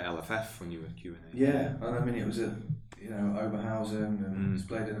sorry at LFF when you were Q&A. Yeah, and I mean it was at Oberhausen, and it's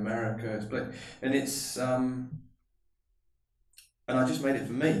played in America. It's played, and it's and I just made it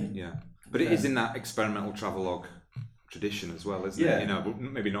for me. Yeah, but it is in that experimental travelogue tradition as well, isn't it?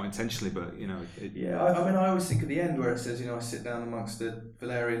 Maybe not intentionally, but Yeah, I mean, I always think at the end where it says, I sit down amongst the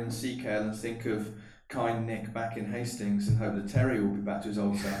Valerian and sea kale and think of kind Nick back in Hastings and hope that Terry will be back to his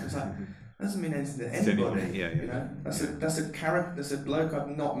old self. It's like, that doesn't mean anything to anybody. That's a character. That's a bloke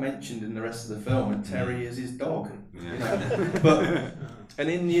I've not mentioned in the rest of the film, and Terry is his dog. But and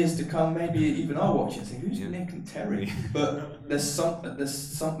in years to come, maybe even I'll watch it and think, who's Nick and Terry? But there's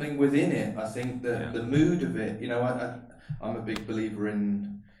something within it. I think that the mood of it. I'm a big believer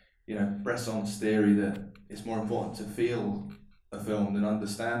in Bresson's theory that it's more important to feel a film than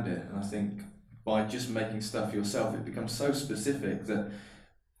understand it. And I think by just making stuff yourself, it becomes so specific that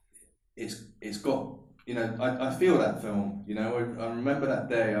it's got, I feel that film, I remember that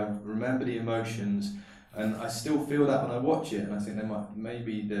day, I remember the emotions, and I still feel that when I watch it. And I think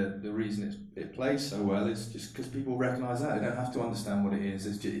maybe the reason it plays so well is just because people recognise that. They don't have to understand what it is.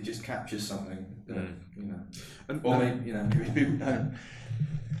 It just captures something that, maybe people don't.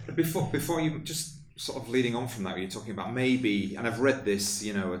 Before you, just sort of leading on from that, you're talking about maybe, and I've read this,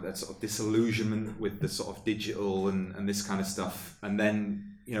 that sort of disillusionment with the sort of digital and this kind of stuff, and then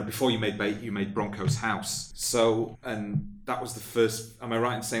before you made Bait, you made Bronco's House. So, and that was the first, am I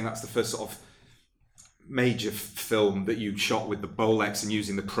right in saying that's the first sort of major film that you shot with the Bolex and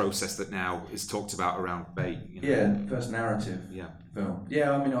using the process that now is talked about around Bait? Yeah, first narrative film.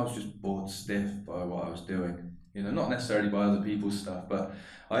 Yeah, I mean, I was just bored stiff by what I was doing. Not necessarily by other people's stuff, but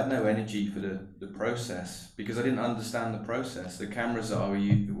I had no energy for the process because I didn't understand the process. The cameras that I was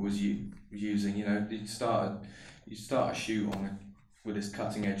using, you start a shoot with this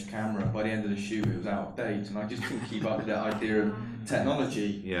cutting edge camera. By the end of the shoot, it was out of date, and I just couldn't keep up with that idea of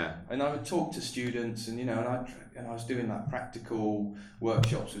technology. Yeah. And I would talk to students, and I was doing like practical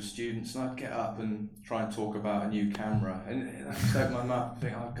workshops with students, and I'd get up and try and talk about a new camera, and I just open my mouth and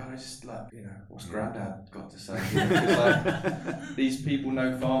think, oh God, I just what's Grandad got to say? Because these people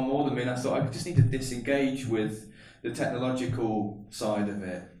know far more than me, and I thought I just need to disengage with the technological side of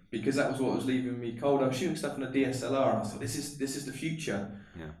it, because that was what was leaving me cold. I was shooting stuff on a DSLR, and I thought, this is the future.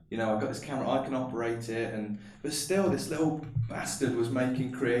 Yeah. I've got this camera, I can operate it, but still, this little bastard was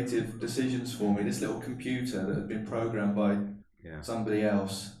making creative decisions for me. This little computer that had been programmed by somebody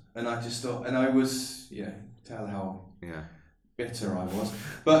else, and I just thought, and I was, tell how bitter I was.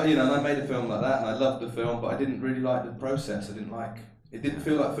 But and I made a film like that, and I loved the film, but I didn't really like the process. It didn't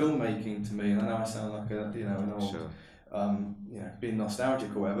feel like filmmaking to me, and I know I sound like an old. Sure. Being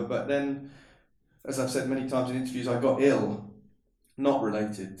nostalgic or whatever, but then, as I've said many times in interviews, I got ill, not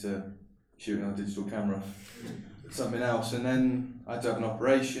related to shooting on a digital camera, something else, and then I had to have an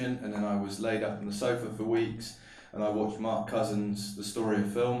operation, and then I was laid up on the sofa for weeks, and I watched Mark Cousins' The Story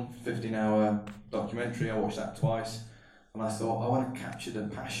of Film, 15-hour documentary. I watched that twice, and I thought, I want to capture the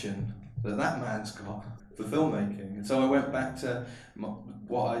passion that man's got for filmmaking. And so I went back to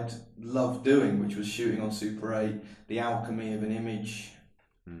what I'd loved doing, which was shooting on Super 8, the alchemy of an image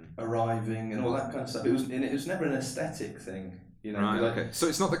arriving and all that kind of stuff. It was never an aesthetic thing, Right, okay. So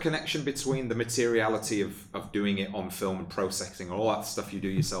it's not the connection between the materiality of doing it on film and processing or all that stuff you do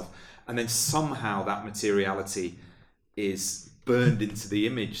yourself, and then somehow that materiality is burned into the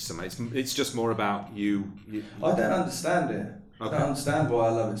image somehow. It's just more about you. I don't understand it. I don't understand why I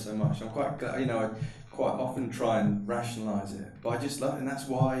love it so much. I'm quite, you know, I quite often try and rationalise it, but I just love it, and that's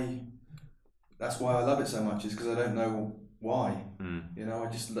why I love it so much. Is because I don't know why. You know,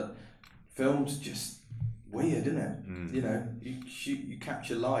 film's just weird, isn't it? You know, you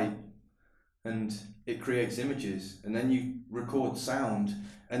capture light, and it creates images, and then you record sound,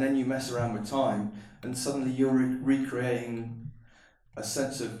 and then you mess around with time, and suddenly you're recreating a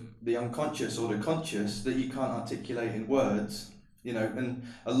sense of the unconscious or the conscious that you can't articulate in words, you know, and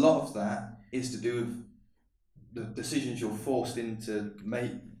a lot of that is to do with the decisions you're forced into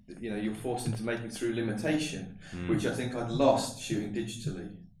making through limitation, which I think I'd lost shooting digitally.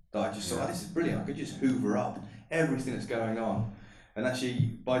 That I just thought, this is brilliant, I could just hoover up everything that's going on. And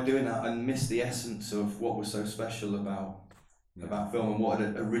actually, by doing that, I missed the essence of what was so special about film and what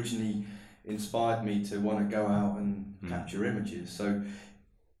had originally inspired me to want to go out and capture images. So,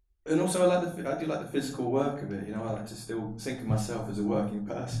 and also I do like the physical work of it. You know, I like to still think of myself as a working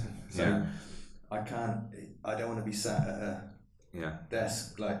person. So I don't want to be sat at a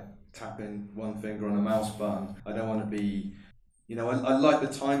desk like tapping one finger on a mouse button. I don't want to be, you know, I like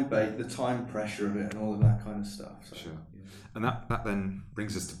the time pressure of it and all of that kind of stuff. So, sure. And that then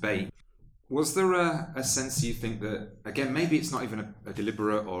brings us to Bait. Was there a sense you think that, again, maybe it's not even a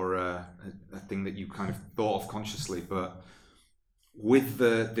deliberate or a thing that you kind of thought of consciously, but with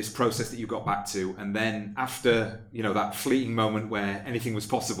this process that you got back to, and then after, you know, that fleeting moment where anything was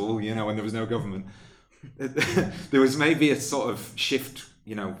possible, you know, when there was no government, there was maybe a sort of shift,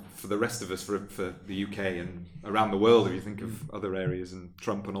 you know, for the rest of us, for the UK and around the world, if you think of other areas and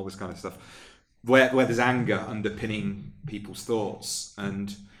Trump and all this kind of stuff, where there's anger underpinning people's thoughts.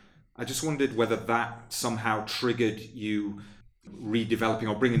 And I just wondered whether that somehow triggered you redeveloping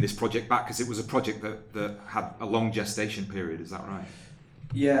or bringing this project back, because it was a project that had a long gestation period, is that right?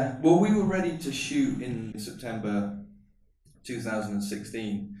 Yeah, well, we were ready to shoot in September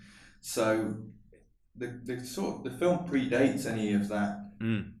 2016, so the film predates any of that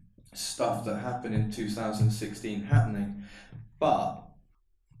stuff that happened in 2016 happening, but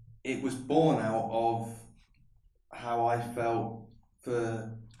it was born out of how I felt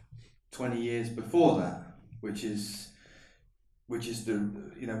for 20 years before that, which was the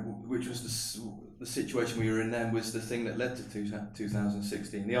situation we were in then, was the thing that led to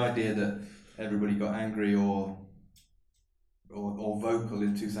 2016. The idea that everybody got angry or vocal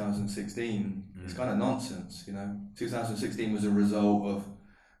in 2016 is kind of nonsense. You know, 2016 was a result of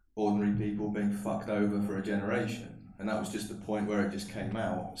ordinary people being fucked over for a generation, and that was just the point where it just came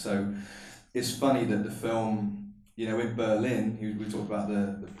out. So it's funny that the film, you know, in Berlin, we talked about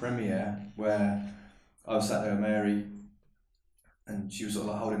the premiere, where I was sat there with Mary, and she was sort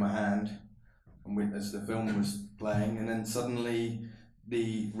of like holding my hand, and as the film was playing, and then suddenly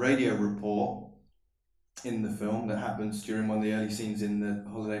the radio report in the film that happens during one of the early scenes in the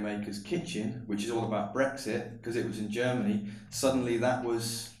holidaymaker's kitchen, which is all about Brexit, because it was in Germany, suddenly that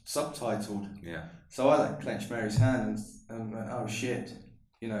was subtitled. Yeah. So I clenched Mary's hand and went, oh shit,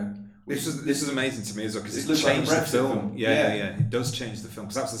 you know. This is amazing to me as well, because it changed the film. Yeah, it does change the film,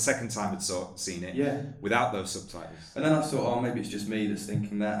 because that was the second time I'd seen it without those subtitles. And then I thought, oh, maybe it's just me that's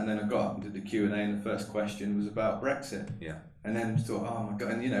thinking that, and then I got up and did the Q&A, and the first question was about Brexit. Yeah. And then thought, oh my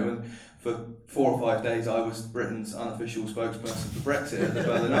God, and you know, and for 4 or 5 days I was Britain's unofficial spokesperson for Brexit at the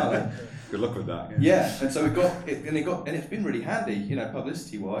Berlinale. Good luck with that. Yeah, and so and it's been really handy, you know,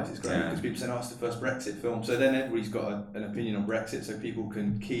 publicity-wise. It's great because people say, "Oh, it's the first Brexit film." So then everybody's got an opinion on Brexit, so people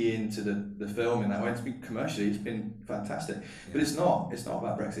can key into the film in that way. It's been commercially, it's been fantastic. Yeah. But it's not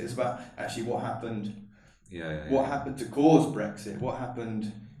about Brexit. It's about actually what happened. What happened to cause Brexit? What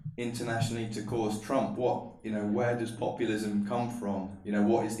happened internationally to cause Trump? What, you know, where does populism come from? You know,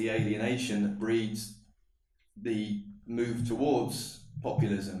 what is the alienation that breeds the move towards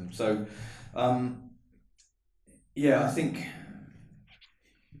populism? So I think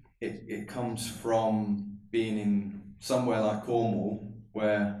it comes from being in somewhere like Cornwall,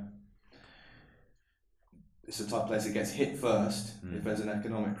 where it's the type of place that gets hit first if there's an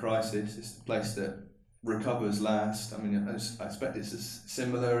economic crisis. It's the place that recovers last. I mean, I expect it's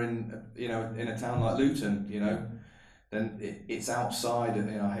similar in a town like Luton, you know. Then it's outside of,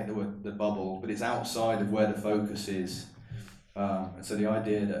 you know, I hate the word the bubble, but it's outside of where the focus is. And so the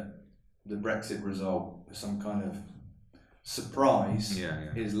idea that the Brexit result is some kind of surprise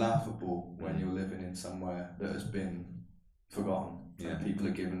is laughable when you're living in somewhere that has been forgotten and people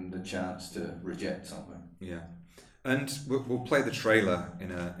are given the chance to reject something. Yeah, and we'll play the trailer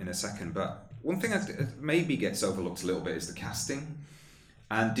in a second, but one thing that maybe gets overlooked a little bit is the casting.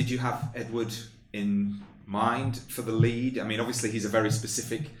 And did you have Edward in mind for the lead? I mean, obviously he's a very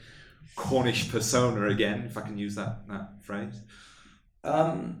specific Cornish persona again, if I can use that phrase?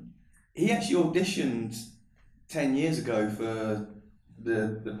 He actually auditioned 10 years ago for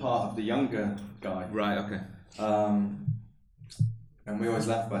the part of the younger guy. Right, okay. And we always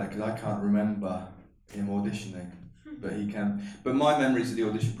laugh about it because I can't remember him auditioning, but he can. But my memories of the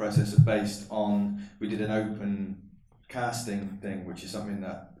audition process are based on, we did an open casting thing, which is something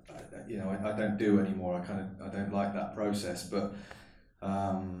that I don't do anymore. I don't like that process, but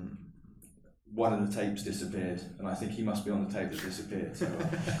one of the tapes disappeared, and I think he must be on the tape that disappeared. So,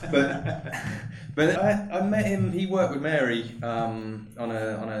 but I met him. He worked with Mary on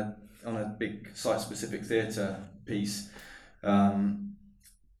a big site-specific theatre piece, and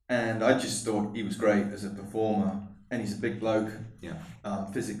I just thought he was great as a performer. And he's a big bloke. Yeah.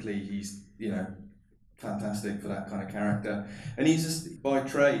 Physically, he's fantastic for that kind of character. And he's just, by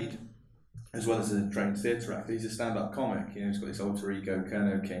trade, as well as a trained theatre actor, he's a stand-up comic. He's got this alter ego,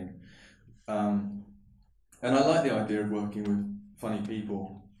 Kerno King. And I like the idea of working with funny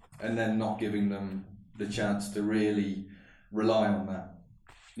people and then not giving them the chance to really rely on that,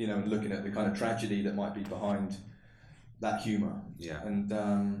 and looking at the kind of tragedy that might be behind that humour. Yeah. And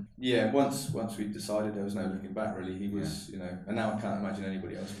once we decided, there was no looking back really. He was, and now I can't imagine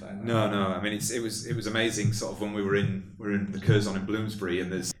anybody else playing that. No. I mean, it was amazing. Sort of when we were in the Curzon in Bloomsbury,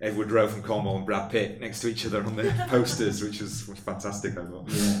 and there's Edward Rowe from Cornwall and Brad Pitt next to each other on the posters, which was fantastic. I thought.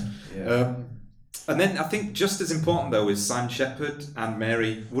 Yeah. And then I think just as important though is Simon Shepherd and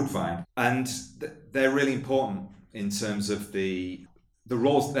Mary Woodvine, and they're really important in terms of the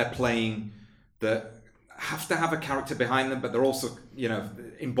roles that they're playing that have to have a character behind them, but they're also,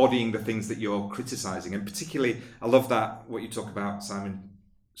 embodying the things that you're criticising. And particularly, I love that, what you talk about, Simon,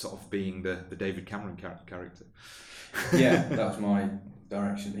 sort of being the David Cameron character. Yeah, that was my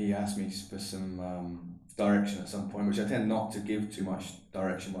direction. He asked me for some direction at some point, which I tend not to give too much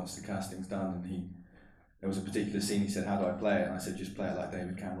direction once the casting's done. And there was a particular scene, he said, how do I play it? And I said, just play it like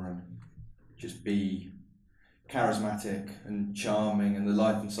David Cameron. Just be charismatic and charming and the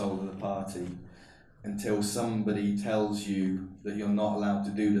life and soul of the party, until somebody tells you that you're not allowed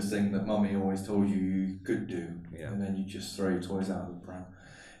to do the thing that Mummy always told you could do, and then you just throw your toys out of the pram.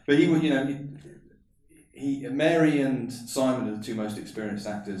 But he would, Mary and Simon are the two most experienced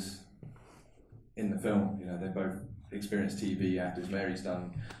actors in the film. They're both experienced TV actors. Mary's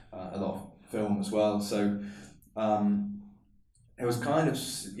done a lot of film as well, so it was kind of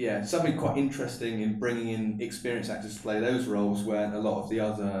something quite interesting in bringing in experienced actors to play those roles, when a lot of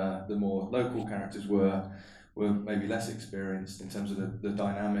the more local characters were maybe less experienced in terms of the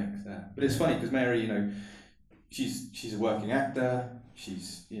dynamic there. But it's funny because Mary, she's a working actor.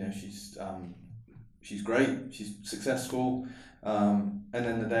 She's great. She's successful. And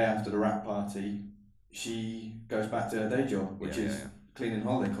then the day after the wrap party, she goes back to her day job, which is cleaning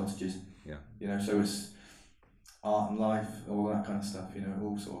holiday cottages. Yeah. So it's art and life, all that kind of stuff,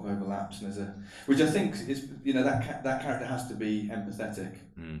 all sort of overlaps, and which I think is, that character has to be empathetic.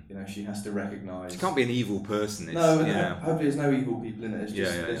 She has to recognise. She can't be an evil person. Hopefully there's no evil people in it. It's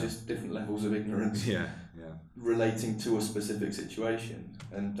just there's just different levels of ignorance. Relating to a specific situation,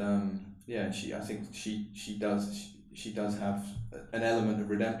 and I think she does have an element of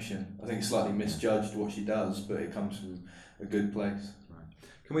redemption. I think it's slightly misjudged what she does, but it comes from a good place. Right.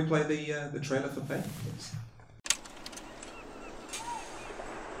 Can we play the trailer for Faith, please?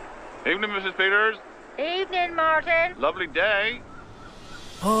 Evening, Mrs. Peters. Evening, Martin. Lovely day.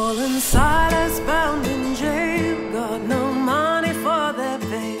 Paul and Silas bound in jail, got no money for their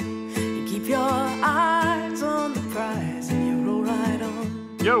bail. You keep your eyes on the prize and you roll right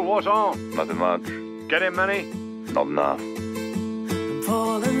on. Yo, what on? Nothing much. Getting money? Not enough. And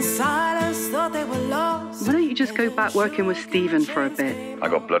Paul and Silas thought they were lost. Why don't you just go back working with Stephen for a bit? I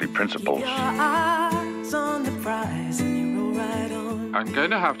got bloody principles. Keep your eyes on the prize and you roll right on. I'm going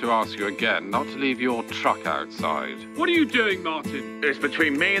to have to ask you again not to leave your truck outside. What are you doing, Martin? It's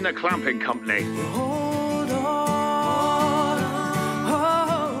between me and the clamping company. Hold on,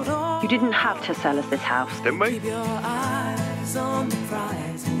 hold on. You didn't have to sell us this house. Didn't we? Keep your eyes on the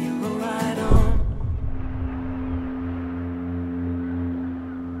prize and you roll right on.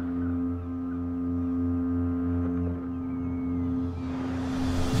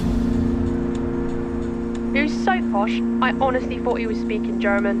 He was so posh, I honestly thought he was speaking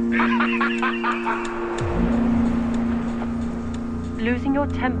German. Losing your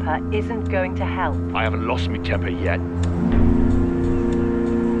temper isn't going to help. I haven't lost my temper yet.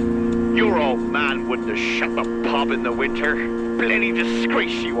 Your old man wouldn't have shut the pub in the winter. Bloody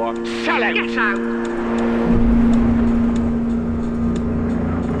disgrace you are. Sell out! Get out!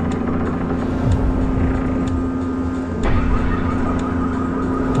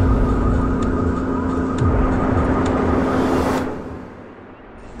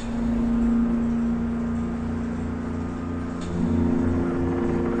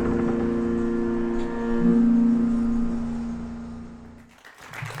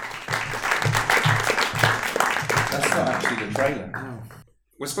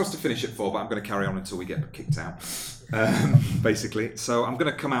 we're supposed to finish at 4, but I'm going to carry on until we get kicked out, basically. So I'm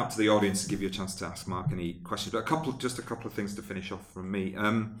going to come out to the audience to give you a chance to ask Mark any questions. But just a couple of things to finish off from me.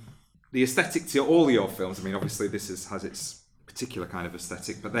 The aesthetic to all your films. I mean, obviously this has its particular kind of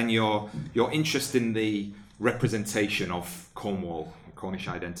aesthetic, but then your interest in the representation of Cornwall, Cornish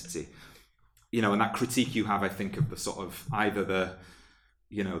identity, and that critique you have, I think, of the sort of either the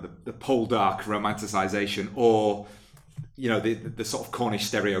poldark romanticisation or the sort of Cornish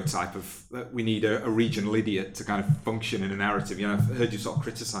stereotype of we need a regional idiot to kind of function in a narrative. I've heard you sort of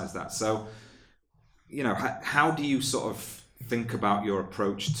criticise that. So, how do you sort of think about your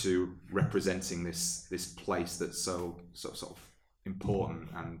approach to representing this place that's so sort of important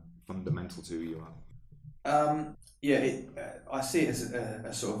and fundamental to you? I see it as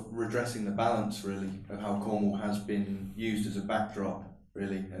a sort of redressing the balance, really, of how Cornwall has been used as a backdrop,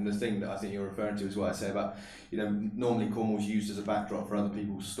 really. And the thing that I think you're referring to is what I say about, normally Cornwall's used as a backdrop for other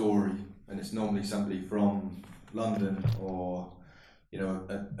people's story, and it's normally somebody from London or,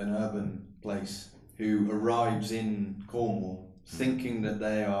 an urban place who arrives in Cornwall thinking that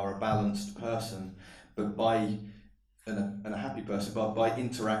they are a balanced person, but and a happy person, but by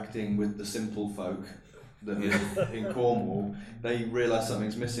interacting with the simple folk that live in Cornwall, they realise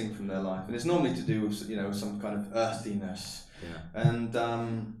something's missing from their life, and it's normally to do with some kind of earthiness. And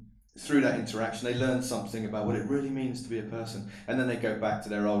through that interaction, they learn something about what it really means to be a person, and then they go back to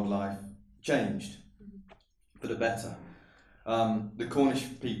their old life, changed for the better. The Cornish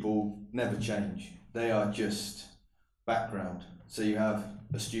people never change; they are just background. So you have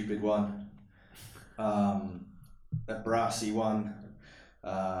a stupid one, a brassy one,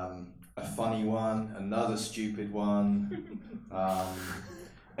 a funny one, another stupid one,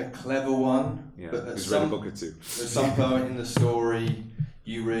 a clever one. Yeah, but at who's read a book or two. At some point in the story,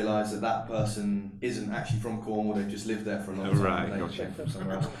 you realise that person isn't actually from Cornwall. They've just lived there for a long time. Right, and they gotcha. came from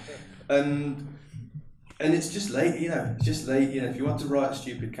somewhere else. And it's just late. It's just late. If you want to write a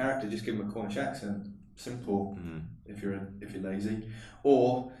stupid character, just give them a Cornish accent. Simple. If you're lazy,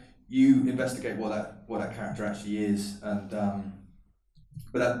 or you investigate what that character actually is, and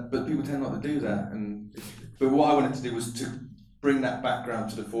but people tend not to do that. But what I wanted to do was to bring that background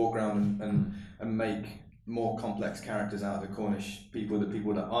to the foreground and make more complex characters out of the Cornish people, the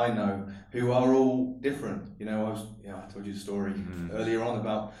people that I know, who are all different. I told you the story earlier on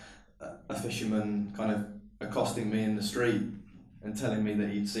about a fisherman kind of accosting me in the street and telling me that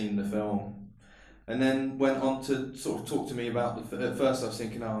he'd seen the film. And then went on to sort of talk to me about at first I was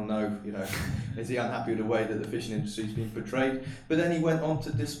thinking, oh no, is he unhappy with the way that the fishing industry is being portrayed? But then he went on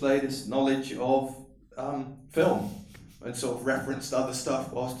to display this knowledge of film and sort of referenced other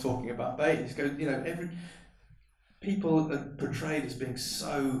stuff whilst talking about bait. He goes, every people are portrayed as being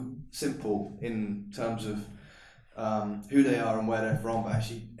so simple in terms of who they are and where they're from, but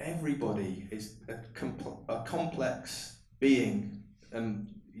actually everybody is a complex being, and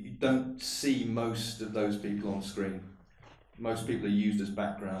you don't see most of those people on screen. Most people are used as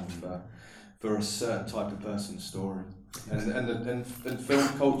background for a certain type of person's story, and film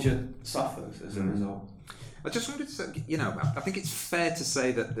culture suffers as a result. I just wanted to say, I think it's fair to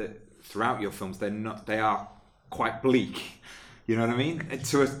say that throughout your films they are quite bleak. You know what I mean?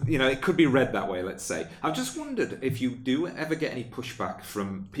 It could be read that way, let's say. I've just wondered if you do ever get any pushback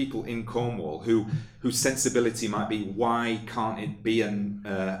from people in Cornwall whose sensibility might be, why can't it be a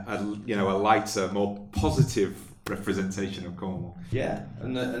lighter, more positive representation of Cornwall? Yeah,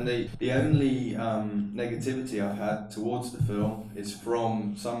 and the only negativity I've had towards the film is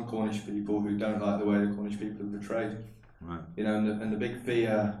from some Cornish people who don't like the way the Cornish people are portrayed. Right. And the big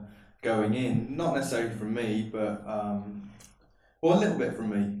fear going in, not necessarily from me, but well, a little bit from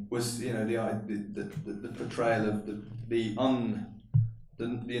me, was the portrayal of the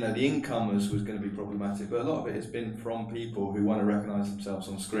incomers was going to be problematic, but a lot of it has been from people who want to recognise themselves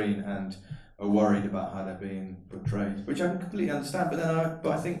on screen and are worried about how they're being portrayed, which I completely understand.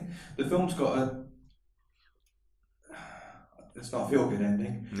 But I think the film's got it's not a feel-good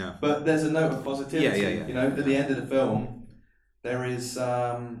ending. No. But there's a note of positivity. Yeah. At the end of the film, there is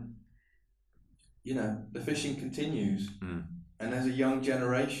the fishing continues. And there's a young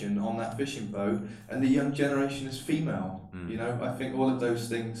generation on that fishing boat, and the young generation is female. I think all of those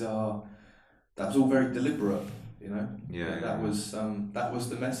things that was all very deliberate. That was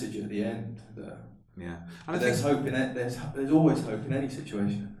the message at the end. And there's hope in it. There's always hope in any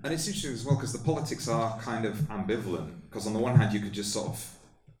situation. And it's interesting as well because the politics are kind of ambivalent. Because on the one hand, you could just sort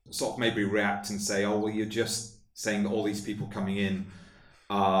of maybe react and say, oh well, you're just saying that all these people coming in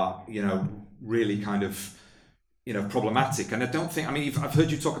are really kind of problematic. And I don't think. I mean, I've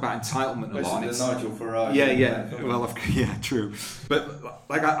heard you talk about entitlement a lot. The Nigel Farage. Yeah. Well, yeah, true. But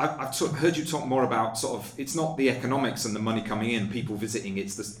like I've heard you talk more about sort of. It's not the economics and the money coming in, people visiting.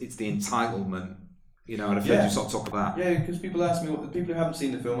 It's the entitlement. And I've heard you sort of talk about that. Yeah, because people ask me people who haven't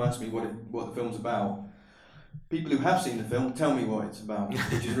seen the film ask me what the film's about. People who have seen the film tell me what it's about,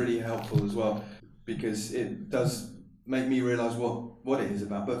 which is really helpful as well, because it does make me realise what it is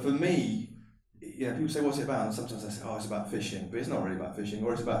about. But for me, people say, what's it about? And sometimes I say, it's about fishing, but it's not really about fishing,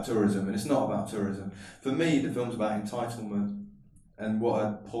 or it's about tourism, and it's not about tourism. For me, the film's about entitlement and what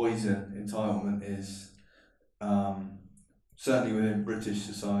a poison entitlement is, certainly within British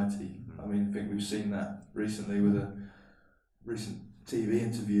society. I mean, I think we've seen that recently with a recent TV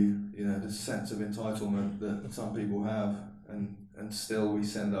interview, the sense of entitlement that some people have, and still we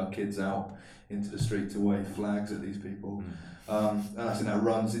send our kids out into the street to wave flags at these people. And I think that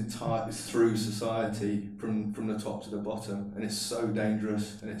runs through society from the top to the bottom, and it's so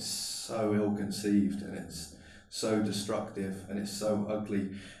dangerous, and it's so ill-conceived, and it's so destructive, and it's so ugly.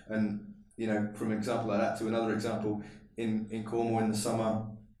 And from an example like that to another example, in Cornwall in the summer,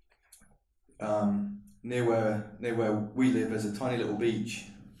 near where we live, there's a tiny little beach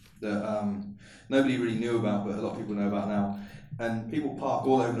that nobody really knew about, but a lot of people know about now. And people park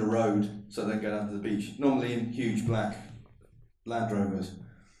all over the road so they can go down to the beach, normally in huge black Land Rovers.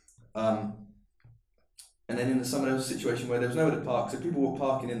 And then in the summer there was a situation where there was nowhere to park, so people were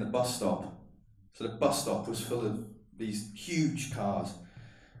parking in the bus stop. So the bus stop was full of these huge cars.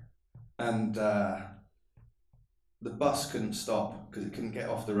 And the bus couldn't stop because it couldn't get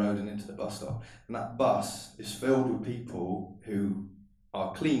off the road and into the bus stop. And that bus is filled with people who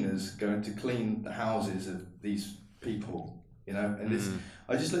are cleaners going to clean the houses of these people, And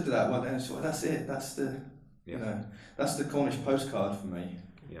I just looked at that one and I thought, that's it. That's that's the Cornish postcard for me.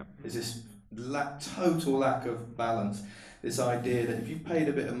 Yeah. Is this total lack of balance. This idea that if you've paid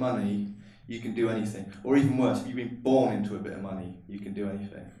a bit of money, you can do anything. Or even worse, if you've been born into a bit of money, you can do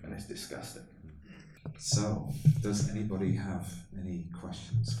anything. And it's disgusting. So, does anybody have any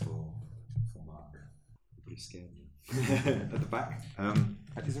questions for Mark? Pretty scared at the back.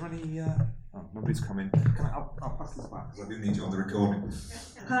 Is there any? Nobody's coming. I'll pass this back because I do need you on the recording.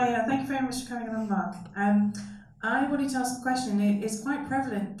 Hi, thank you very much for coming along, Mark. I wanted to ask a question. It's quite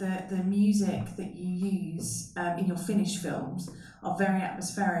prevalent that the music that you use in your finished films are very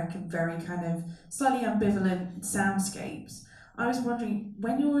atmospheric and very kind of slightly ambivalent soundscapes. I was wondering,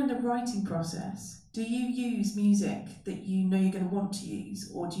 when you're in the writing process, do you use music that you know you're going to want to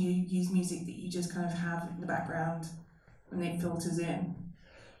use, or do you use music that you just kind of have in the background and it filters in?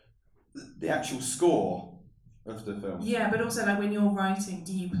 The actual score of the film? Yeah, but also like when you're writing,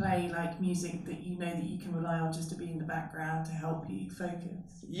 do you play like music that you know that you can rely on just to be in the background to help you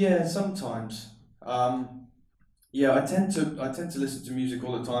focus? Yeah, sometimes. I tend to listen to music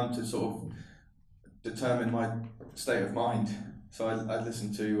all the time to sort of determine my state of mind. So I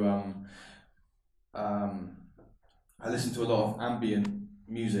listen to a lot of ambient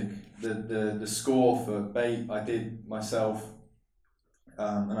music. The score for Bait I did myself,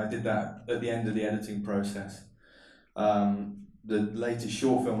 and I did that at the end of the editing process. The latest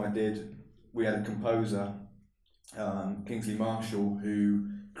short film I did, we had a composer, Kingsley Marshall, who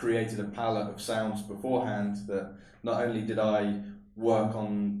created a palette of sounds beforehand that not only did I work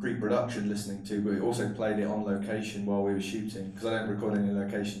on pre-production listening to, but we also played it on location while we were shooting, because I don't record any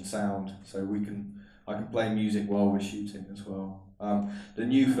location sound, so I can play music while we're shooting as well. The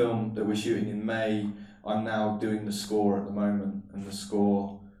new film that we're shooting in May, I'm now doing the score at the moment, and the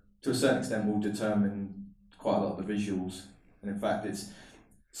score to a certain extent will determine quite a lot of the visuals. And in fact,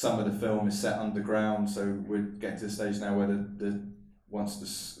 some of the film is set underground, so we're getting to the stage now where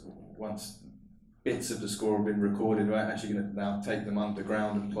once bits of the score have been recorded, we're actually going to now take them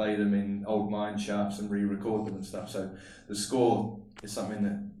underground and play them in old mine shafts and re-record them and stuff. So the score is something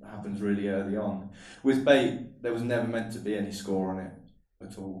that happens really early on. With Bait, there was never meant to be any score on it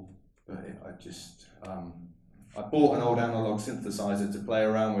at all, but I bought an old analog synthesizer to play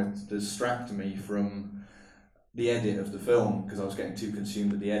around with to distract me from the edit of the film, because I was getting too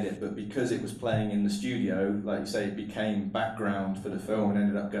consumed with the edit. But because it was playing in the studio, like you say, it became background for the film and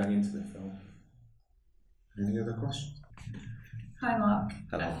ended up going into the film. Any other questions? Hi Mark.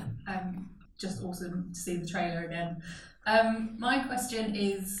 Hello. Just awesome to see the trailer again. My question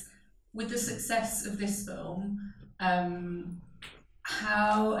is, with the success of this film,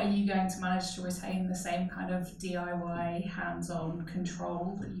 how are you going to manage to retain the same kind of DIY, hands-on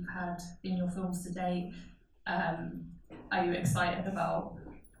control that you've had in your films to date? Are you excited about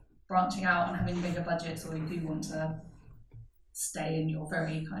branching out and having bigger budgets, or do you want to stay in your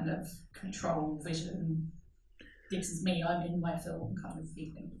very kind of control vision this is me, I'm in my film kind of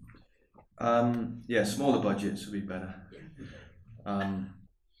feeling? Yeah, smaller budgets would be better.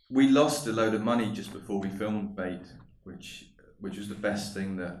 We lost a load of money just before we filmed Bait, which was the best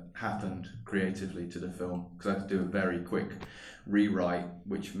thing that happened creatively to the film, because I had to do a very quick rewrite,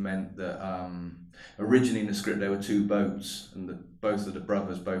 which meant that originally in the script there were 2 boats, and both of the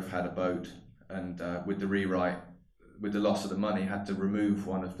brothers both had a boat, and with the rewrite, with the loss of the money, had to remove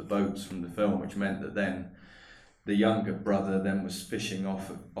one of the boats from the film, which meant that then the younger brother then was fishing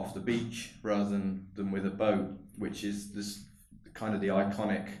off the beach rather than with a boat, which is this kind of the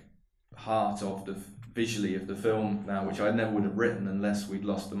iconic heart of the visually of the film now, which I never would have written unless we'd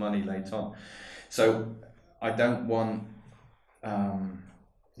lost the money later on. So I don't want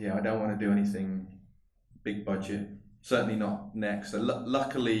to do anything big budget, certainly not next. So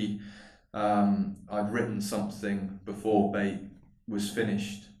luckily I've written something before Bait was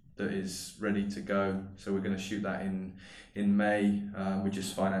finished that is ready to go, so we're going to shoot that in May. We're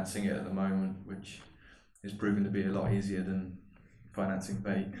just financing it at the moment, which is proving to be a lot easier than financing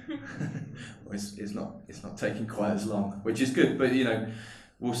Bait. it's not taking quite as long, which is good, but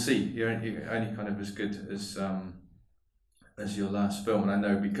we'll see. You're only kind of as good as your last film, and I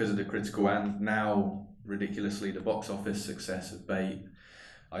know because of the critical and now ridiculously the box office success of Bait,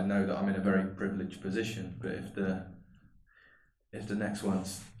 I know that I'm in a very privileged position. But if the next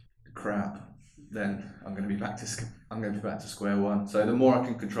one's crap, then I'm going to be back to square one. So the more I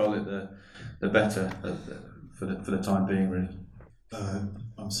can control it, the better for the time being, really.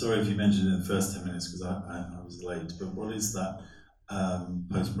 I'm sorry if you mentioned it in the first 10 minutes because I was late, but what is that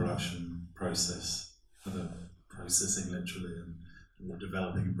post-production process for the processing literally and the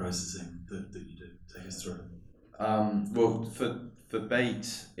developing and processing that you do? Take us through it. Well, for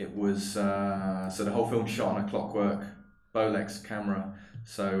Bait, it was so the whole film shot on a clockwork Bolex camera,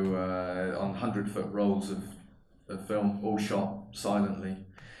 so on 100-foot rolls of film, all shot silently.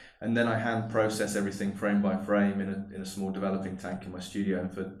 And then I hand process everything frame by frame in a small developing tank in my studio.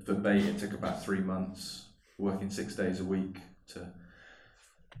 And for Bait, it took about 3 months, working 6 days a week to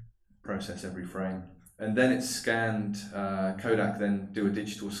process every frame. And then it's scanned. Kodak then do a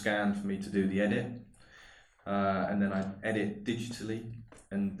digital scan for me to do the edit. And then I edit digitally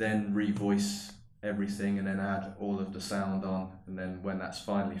and then revoice everything and then add all of the sound on. And then when that's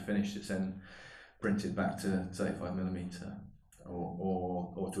finally finished, it's then printed back to 35mm.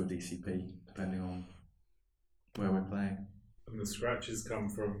 Or to a DCP, depending on where we're playing. And the scratches come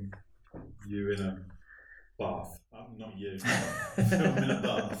from you in a bath. Not you. Film in a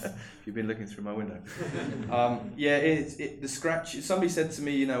bath. You've been looking through my window. The scratch. Somebody said to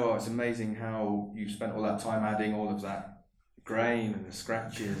me, it's amazing how you spent all that time adding all of that grain and the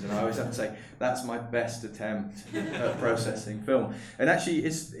scratches, and I always have to say that's my best attempt at processing film. And actually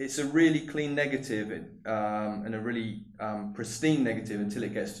it's a really clean negative and a really pristine negative until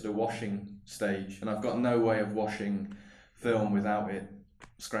it gets to the washing stage, and I've got no way of washing film without it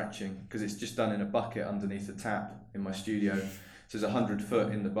scratching because it's just done in a bucket underneath a tap in my studio. So there's 100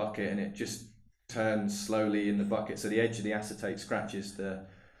 foot in the bucket and it just turns slowly in the bucket, so the edge of the acetate scratches the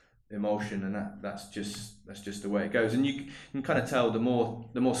emulsion, and that's just the way it goes. And you can kind of tell the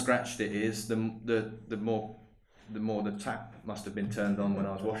more scratched it is, the more the tap must have been turned on when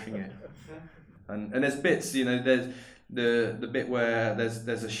I was washing it. And there's bits, there's the bit where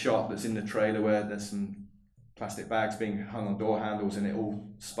there's a shot that's in the trailer where there's some plastic bags being hung on door handles and it all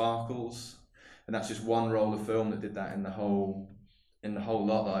sparkles, and that's just one roll of film that did that in the whole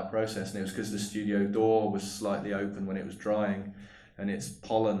lot that I processed. And it was because the studio door was slightly open when it was drying, and it's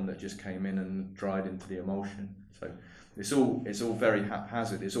pollen that just came in and dried into the emulsion. So it's all very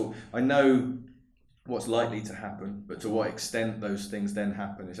haphazard. I know what's likely to happen, but to what extent those things then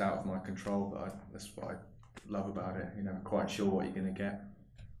happen is out of my control. But that's what I love about it. You're never quite sure what you're going to get.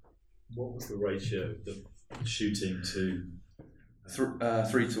 What was the ratio of shooting to?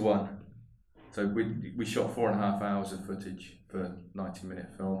 3-1. So we shot 4.5 hours of footage for a 90-minute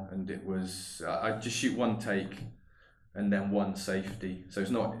film, and it was I just shoot one take and then one safety. So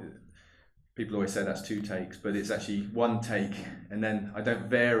it's not, people always say that's 2 takes, but it's actually one take, and then I don't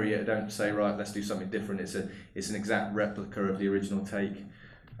vary it. I don't say, right, let's do something different. It's an exact replica of the original take,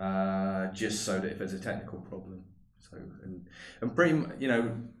 just so that if there's a technical problem. So and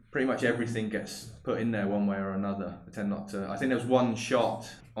pretty much everything gets put in there one way or another. I tend not to. I think there was one shot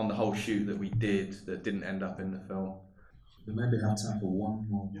on the whole shoot that we did that didn't end up in the film. We maybe have time for one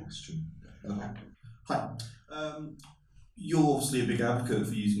more question. Hi. You're obviously a big advocate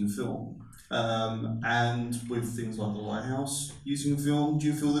for using film. And with things like The Lighthouse using film, do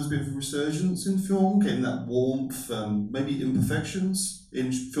you feel there's a bit of a resurgence in film, getting that warmth, maybe imperfections in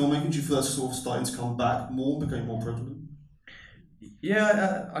filmmaking? Do you feel that's sort of starting to come back more, becoming more prevalent?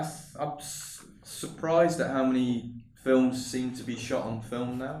 Yeah, I'm surprised at how many films seem to be shot on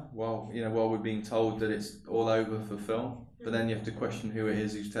film now. While we're being told that it's all over for film, but then you have to question who it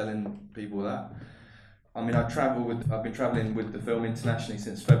is who's telling people that. I mean, I've been travelling with the film internationally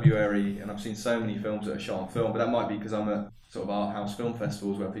since February, and I've seen so many films that are shot on film. But that might be because I'm at sort of art house film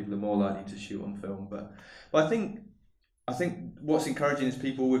festivals where people are more likely to shoot on film. But I think what's encouraging is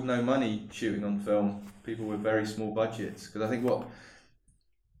people with no money shooting on film, people with very small budgets. Because I think what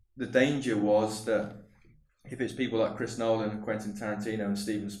the danger was that if it's people like Chris Nolan, Quentin Tarantino, and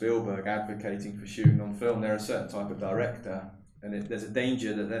Steven Spielberg advocating for shooting on film, they're a certain type of director. And there's a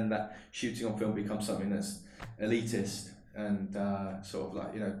danger that then that shooting on film becomes something that's elitist and sort of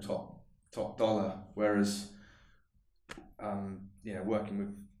like top dollar. Whereas working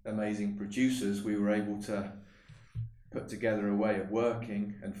with amazing producers, we were able to put together a way of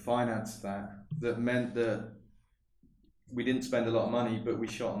working and finance that meant that we didn't spend a lot of money, but we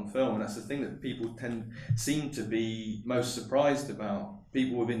shot on film, and that's the thing that people seem to be most surprised about.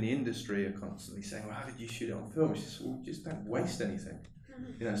 People within the industry are constantly saying, "Well, how did you shoot it on film?" It's just don't waste anything.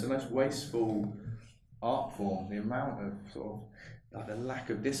 It's the most wasteful art form. The amount of sort of like the lack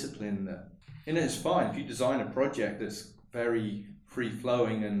of discipline that, it's fine if you design a project that's very free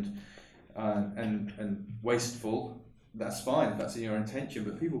flowing and wasteful. That's fine if that's in your intention.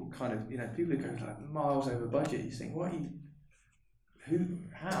 But people kind of people who go like miles over budget. You think,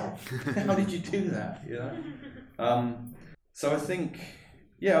 how did you do that? So I think.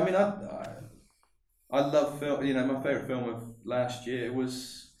 Yeah, I mean, I love film. My favourite film of last year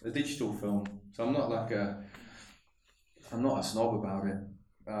was a digital film. So I'm not a snob about it.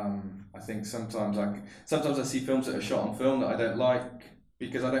 I think sometimes I see films that are shot on film that I don't like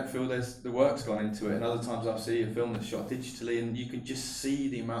because I don't feel the work's gone into it. And other times I see a film that's shot digitally and you can just see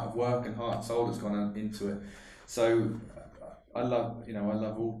the amount of work and heart and soul that's gone into it. So I love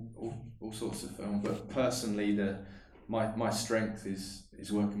all sorts of film, but personally my strength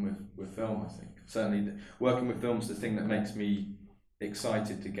is working with film. I think certainly working with film's the thing that makes me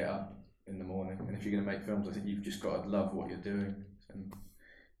excited to get up in the morning. And if you're going to make films, I think you've just got to love what you're doing. And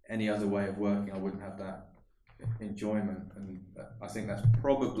any other way of working, I wouldn't have that enjoyment. And I think that's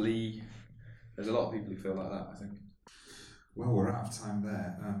probably there's a lot of people who feel like that. I think. Well, we're out of time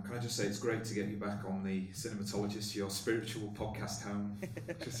there. Can I just say it's great to get you back on the Cinematologist, your spiritual podcast home.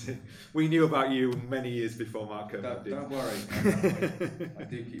 We knew about you many years before Mark. Don't worry. I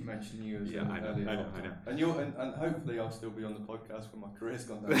do keep mentioning you as I know. And hopefully I'll still be on the podcast when my career's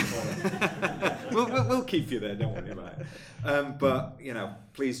gone down the we'll keep you there, don't worry about it. But,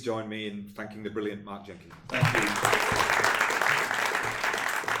 please join me in thanking the brilliant Mark Jenkin. Thank you.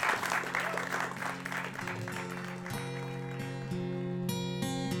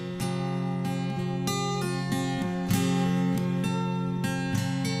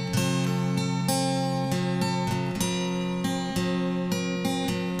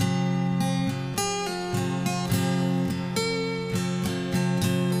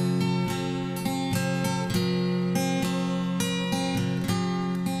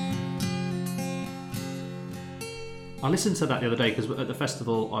 I listened to that the other day because at the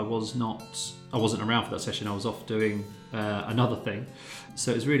festival I wasn't around for that session. I was off doing another thing,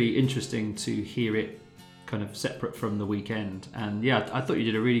 so it was really interesting to hear it kind of separate from the weekend. And yeah, I thought you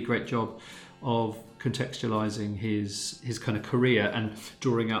did a really great job of contextualizing his kind of career and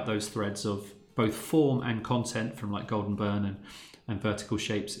drawing out those threads of both form and content from like Golden Burn and Vertical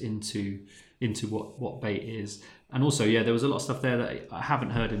Shapes into what Bait is. And also, yeah, there was a lot of stuff there that I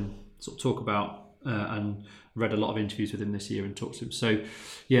haven't heard him sort of talk about and read a lot of interviews with him this year and talked to him. So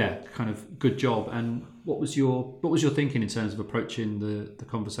yeah, kind of good job. And what was your thinking in terms of approaching the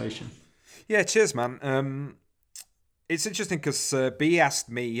conversation? Yeah, cheers, man. It's interesting because B asked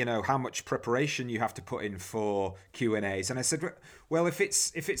me, how much preparation you have to put in for Q&As, and I said, well, if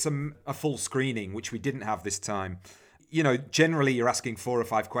it's a full screening, which we didn't have this time, generally you're asking 4 or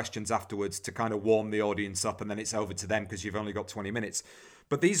 5 questions afterwards to kind of warm the audience up, and then it's over to them because you've only got 20 minutes.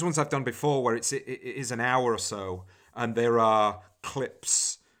 But these ones I've done before where it is an hour or so, and there are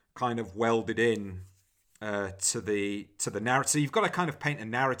clips kind of welded in to the narrative. So you've got to kind of paint a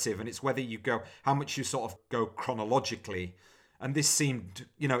narrative, and it's whether you go, how much you sort of go chronologically. And this seemed,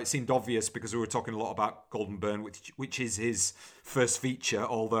 it seemed obvious because we were talking a lot about Golden Burn, which is his first feature,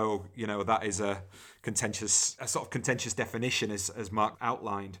 although, that is a sort of contentious definition as Mark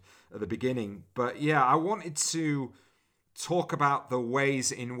outlined at the beginning. But yeah, I wanted to talk about the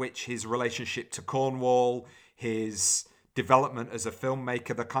ways in which his relationship to Cornwall, his development as a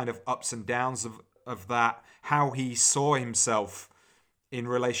filmmaker, the kind of ups and downs of that, how he saw himself in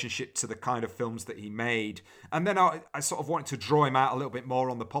relationship to the kind of films that he made. And then I sort of wanted to draw him out a little bit more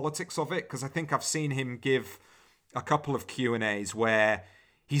on the politics of it, because I think I've seen him give a couple of Q&As where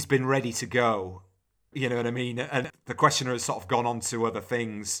he's been ready to go, you know what I mean? And the questioner has sort of gone on to other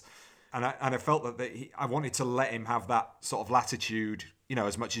things. And I felt that I wanted to let him have that sort of latitude, you know,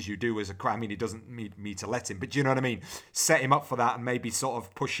 as much as you do as a crowd. I mean, he doesn't need me to let him, but do you know what I mean? Set him up for that and maybe sort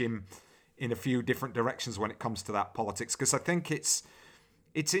of push him in a few different directions when it comes to that politics. Because I think it's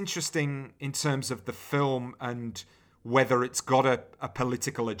interesting in terms of the film and whether it's got a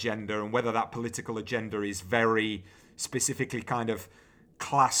political agenda, and whether that political agenda is very specifically kind of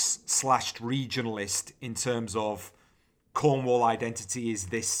class/regionalist in terms of Cornwall identity is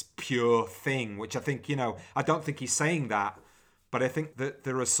this pure thing, which I think, you know, I don't think he's saying that, but I think that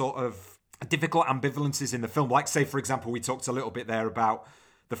there are sort of difficult ambivalences in the film. Like, say, for example, we talked a little bit there about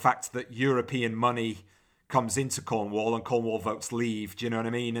the fact that European money comes into Cornwall and Cornwall votes leave, do you know what I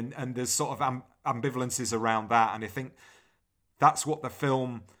mean? And there's sort of ambivalences around that, and I think that's what the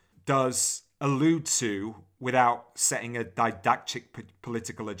film does allude to without setting a didactic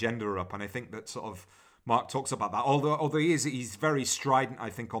political agenda up. And I think that sort of Mark talks about that, although he's very strident, I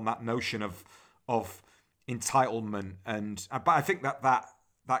think, on that notion of entitlement, but I think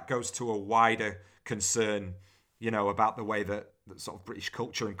that goes to a wider concern, you know, about the way that sort of British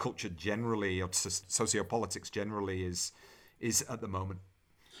culture and culture generally, or sociopolitics generally, is at the moment.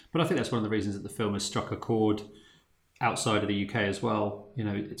 But I think that's one of the reasons that the film has struck a chord outside of the UK as well. You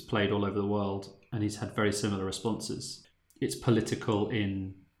know, it's played all over the world, and he's had very similar responses. It's political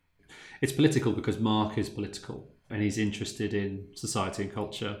because Mark is political and he's interested in society and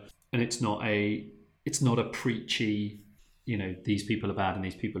culture, and it's not a preachy, you know, these people are bad and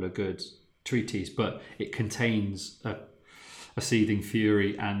these people are good treatise, but it contains a seething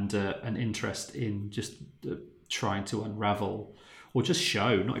fury and an interest in just trying to unravel, or just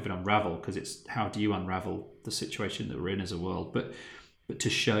show, not even unravel, because it's how do you unravel the situation that we're in as a world, but to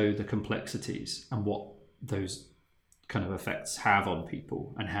show the complexities and what those kind of effects have on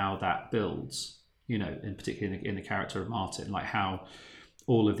people and how that builds, you know, in particular in the character of Martin, like how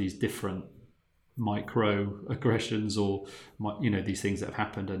all of these different micro aggressions, or, you know, these things that have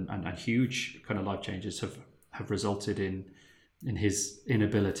happened and huge kind of life changes have resulted in his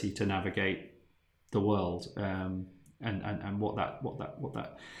inability to navigate the world, and what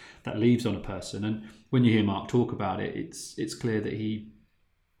that leaves on a person. And when you hear Mark talk about it, it's clear that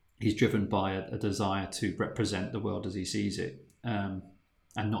he's driven by a desire to represent the world as he sees it, and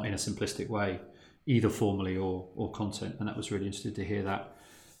not in a simplistic way, either formally or content. And that was really interesting to hear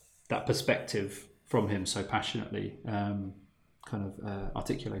that perspective from him so passionately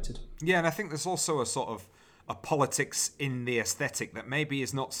articulated. Yeah, and I think there's also a sort of a politics in the aesthetic that maybe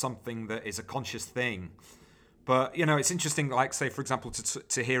is not something that is a conscious thing. But, you know, it's interesting, like, say, for example,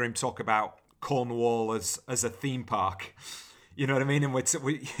 to hear him talk about Cornwall as a theme park. You know what I mean? And we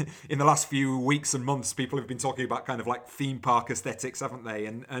in the last few weeks and months, people have been talking about kind of like theme park aesthetics, haven't they?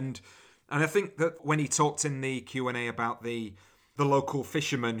 And I think that when he talked in the Q&A about the local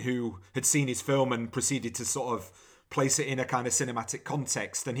fisherman who had seen his film and proceeded to sort of place it in a kind of cinematic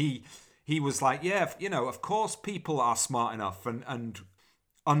context, and he was like, yeah, you know, of course people are smart enough and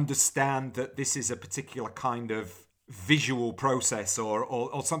understand that this is a particular kind of visual process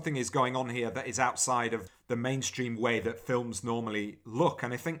or something is going on here that is outside of the mainstream way that films normally look.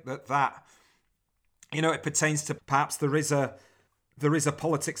 And I think that you know, it pertains to perhaps there is a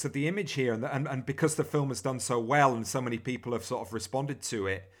politics of the image here, and because the film has done so well and so many people have sort of responded to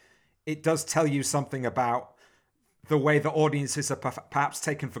it, it does tell you something about the way that audiences are perhaps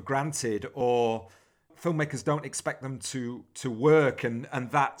taken for granted, or filmmakers don't expect them to work, and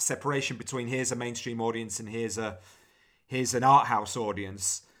that separation between here's a mainstream audience and here's an art house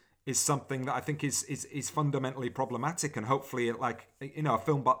audience is something that I think is fundamentally problematic. And hopefully, like, you know, a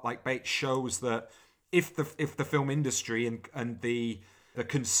film like Bait shows that if the film industry and the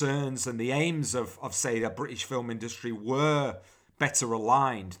concerns and the aims of say the British film industry were better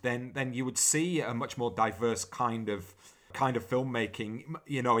aligned, then you would see a much more diverse kind of filmmaking,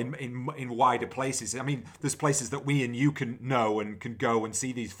 you know, in wider places. I mean, there's places that we and you can know and can go and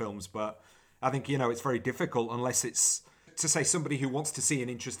see these films, but I think, you know, it's very difficult unless it's, to say, somebody who wants to see an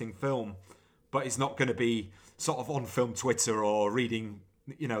interesting film but is not going to be sort of on film Twitter or reading,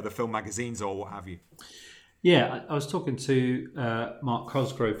 you know, the film magazines or what have you. Yeah, I was talking to Mark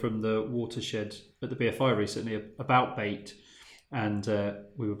Cosgrove from the Watershed at the BFI recently about Bait, and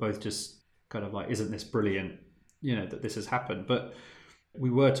we were both just kind of like, isn't this brilliant? that this has happened. But we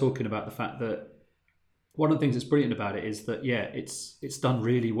were talking about the fact that one of the things that's brilliant about it is that it's done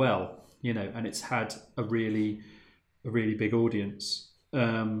really well, and it's had a really big audience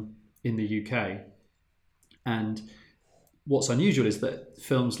in the UK. And what's unusual is that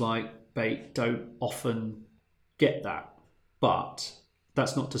films like Bait don't often get that, but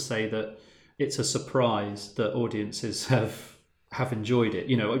that's not to say that it's a surprise that audiences have enjoyed it,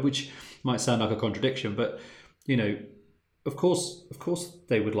 which might sound like a contradiction, but of course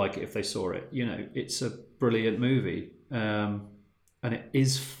they would like it if they saw it. It's a brilliant movie, and it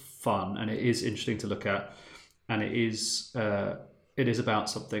is fun, and it is interesting to look at, and it is about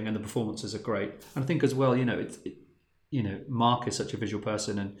something, and the performances are great. And I think as well, Mark is such a visual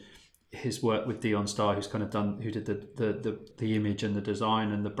person, and his work with Dion Starr, who did the image and the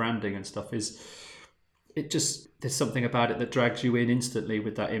design and the branding and stuff, there's something about it that drags you in instantly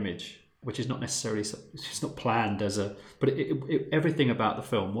with that image, which is not necessarily, it's not planned but everything about the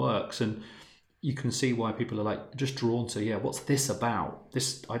film works, and you can see why people are like just drawn to, what's this about?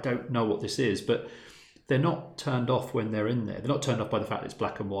 This, I don't know what this is, but they're not turned off when they're in there. They're not turned off by the fact that it's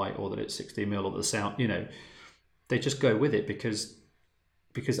black and white or that it's 16mm or the sound, they just go with it because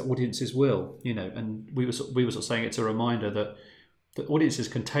audiences will, and we were sort of saying it's a reminder that audiences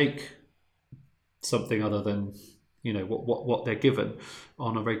can take something other than what they're given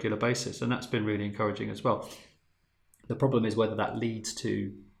on a regular basis, and that's been really encouraging as well. The problem is whether that leads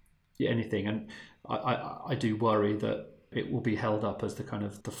to anything, and I do worry that it will be held up as the kind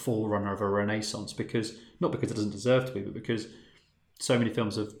of the forerunner of a renaissance, not because it doesn't deserve to be, but because so many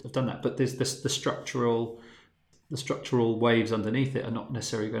films have done that. But there's the structural waves underneath it are not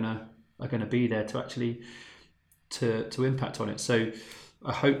necessarily going to be there to actually to impact on it. So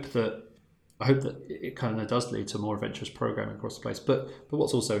I hope that it kind of does lead to more adventurous programming across the place. But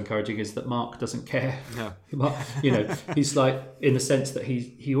what's also encouraging is that Mark doesn't care. No. He's like, in the sense that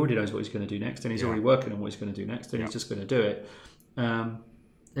he already knows what he's going to do next, and he's already working on what he's going to do next, and he's just going to do it.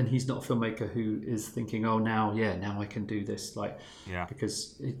 And he's not a filmmaker who is thinking, oh, now I can do this,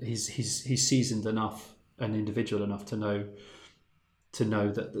 because he's seasoned enough and individual enough to know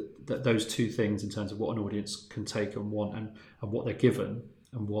that those two things in terms of what an audience can take and want, and what they're given,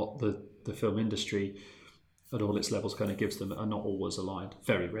 and what the film industry at all its levels kind of gives them, are not always aligned.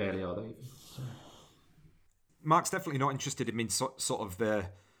 Very rarely are they even. So. Mark's definitely not interested in being sort of the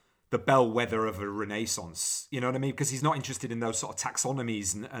bellwether of a renaissance, you know what I mean? Because he's not interested in those sort of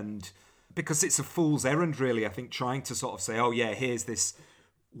taxonomies, and because it's a fool's errand, really, I think, trying to sort of say, oh yeah, here's this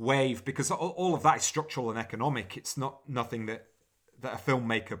wave, because all of that is structural and economic. It's nothing that a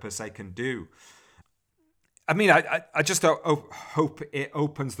filmmaker per se can do. I mean, I just hope it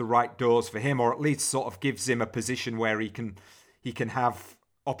opens the right doors for him, or at least sort of gives him a position where he can have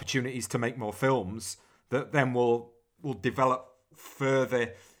opportunities to make more films that then will develop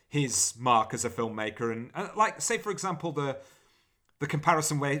further his mark as a filmmaker. And like, say, for example, the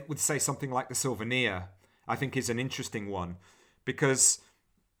comparison with, say, something like The Souvenir, I think is an interesting one, because,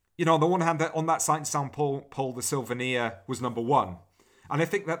 on the one hand, on that Sight and Sound poll, The Souvenir was number one. And I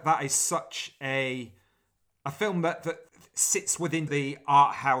think that is such a film that sits within the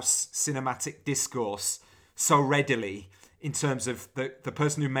art house cinematic discourse so readily, in terms of the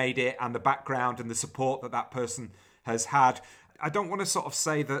person who made it and the background and the support that person has had. I don't want to sort of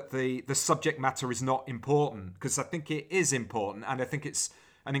say that the subject matter is not important, because I think it is important, and I think it's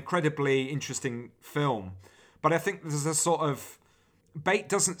an incredibly interesting film. But I think there's a sort of... Bait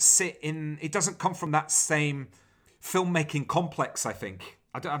doesn't it doesn't come from that same filmmaking complex, I think.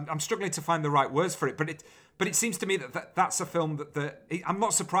 I'm struggling to find the right words for it, but it seems to me that's a film that I'm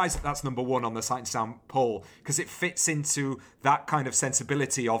not surprised that that's number one on the Sight and Sound poll, because it fits into that kind of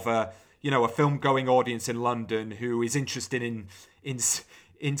sensibility of a film-going audience in London who is interested in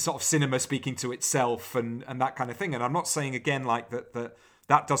sort of cinema speaking to itself and that kind of thing. And I'm not saying again like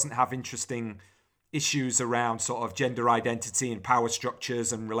that doesn't have interesting issues around sort of gender identity and power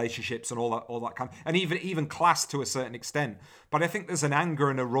structures and relationships and all that kind of, and even class to a certain extent. But I think there's an anger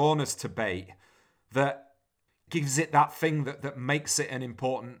and a rawness to Bait that gives it that thing that makes it an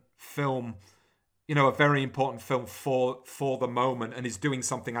important film, a very important film for the moment, and is doing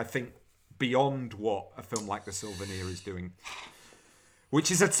something, I think, beyond what a film like The Souvenir is doing,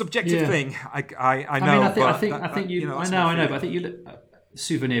 which is a subjective thing. I know. But I think you.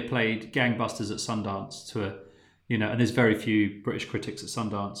 Souvenir played gangbusters at Sundance and there's very few British critics at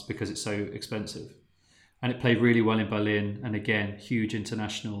Sundance because it's so expensive, and it played really well in Berlin, and again, huge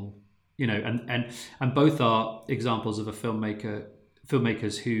international, and both are examples of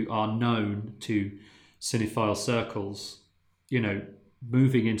filmmakers who are known to cinephile circles,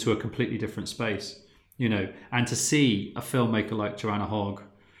 moving into a completely different space, you know, and to see a filmmaker like Joanna Hogg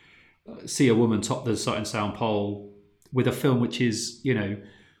see a woman top the Sight and Sound poll with a film which is, you know,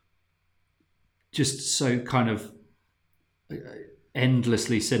 just so kind of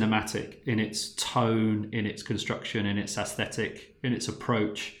endlessly cinematic in its tone, in its construction, in its aesthetic, in its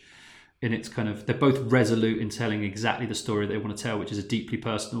approach, in its kind of, they're both resolute in telling exactly the story they want to tell, which is a deeply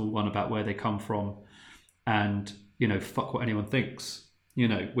personal one about where they come from, and, you know, fuck what anyone thinks, you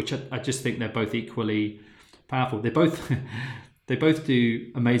know, which I just think they're both equally powerful. They both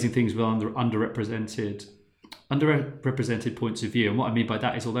do amazing things with underrepresented points of view. And what I mean by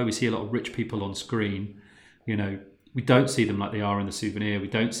that is, although we see a lot of rich people on screen, you know, we don't see them like they are in The Souvenir. We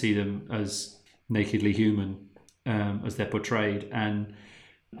don't see them as nakedly human as they're portrayed. And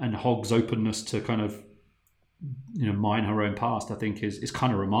Hogg's openness to kind of, you know, mine her own past, I think is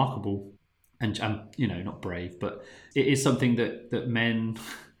kind of remarkable. And you know, not brave, but it is something that men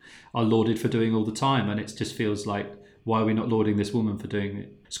are lauded for doing all the time. And it just feels like, why are we not lauding this woman for doing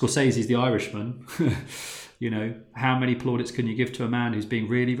it? Scorsese's The Irishman. You know, how many plaudits can you give to a man who's being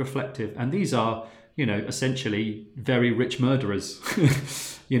really reflective? And these are, you know, essentially very rich murderers,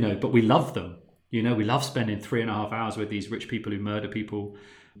 you know, but we love them. You know, we love spending 3.5 hours with these rich people who murder people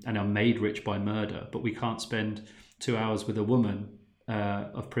and are made rich by murder, but we can't spend 2 hours with a woman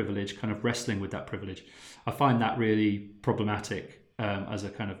of privilege, kind of wrestling with that privilege. I find that really problematic as a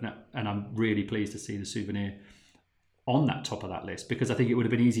kind of, and I'm really pleased to see The Souvenir on that top of that list, because I think it would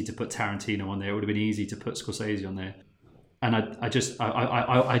have been easy to put Tarantino on there. It would have been easy to put Scorsese on there. And I just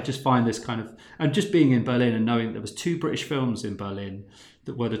find this kind of, and just being in Berlin and knowing there was 2 British films in Berlin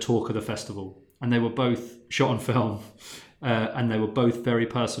that were the talk of the festival, and they were both shot on film, and they were both very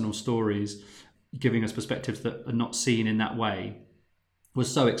personal stories, giving us perspectives that are not seen in that way, was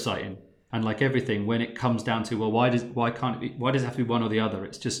so exciting. And like everything, when it comes down to, well, why does it have to be one or the other?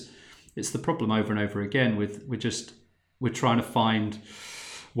 It's the problem over and over again with we're trying to find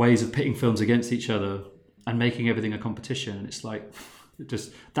ways of pitting films against each other and making everything a competition. And it's like,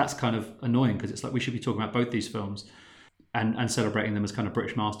 that's kind of annoying, because it's like we should be talking about both these films and celebrating them as kind of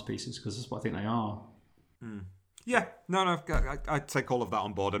British masterpieces, because that's what I think they are. Yeah, no, I take all of that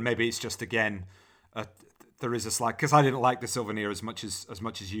on board. And maybe it's just, again, there is a slight, because I didn't like The Souvenir as much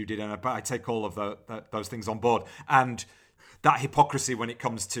as you did, but I take all of those things on board. And that hypocrisy when it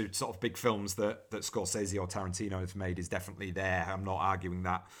comes to sort of big films that Scorsese or Tarantino has made is definitely there. I'm not arguing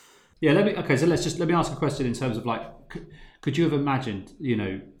that. Yeah, let me ask a question in terms of, like, could you have imagined, you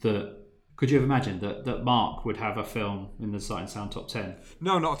know, that Mark would have a film in the Sight and Sound top 10?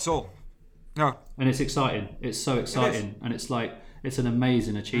 No, not at all. No. And it's exciting. It's so exciting. And it's like, it's an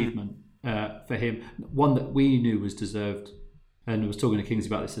amazing achievement for him. One that we knew was deserved. And I was talking to Kings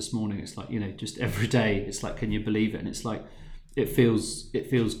about this morning. It's like, you know, just every day, it's like, can you believe it? And it's like, it feels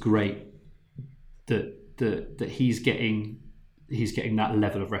great that he's getting that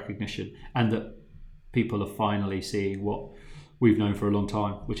level of recognition, and that people are finally seeing what we've known for a long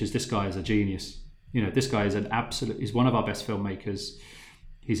time, which is this guy is a genius. You know, this guy is he's one of our best filmmakers.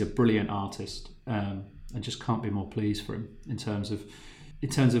 He's a brilliant artist, and just can't be more pleased for him in terms of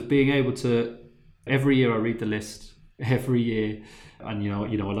being able to. Every year I read the list, every year, and you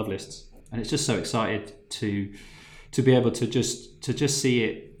know I love lists, and it's just so excited to be able to just see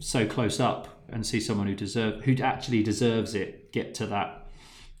it so close up and see someone who actually deserves it get to that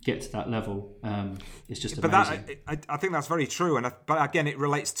level. It's just amazing. But I think that's very true, but again, it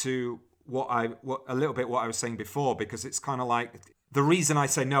relates to what I was saying before, because it's kind of like, the reason I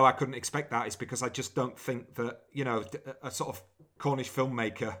say no, I couldn't expect that, is because I just don't think that, you know, a sort of Cornish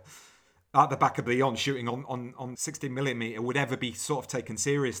filmmaker at the back of beyond shooting on 16mm would ever be sort of taken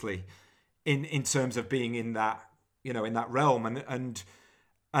seriously in terms of being in that, you know, in that realm.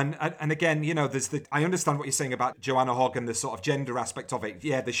 And again, you know, I understand what you're saying about Joanna Hogg and the sort of gender aspect of it.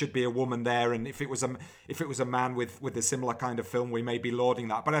 Yeah, there should be a woman there, and if it was a man with a similar kind of film, we may be lauding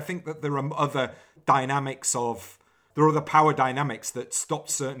that. But I think that there are other power dynamics that stop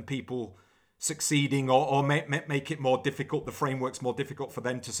certain people succeeding, or make it more difficult. The framework's more difficult for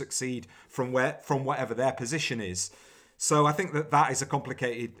them to succeed from whatever their position is. So I think that is a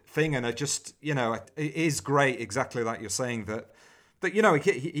complicated thing, and I just, you know, it is great, exactly like you're saying, that you know,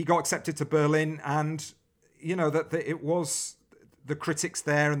 he got accepted to Berlin, and you know that it was the critics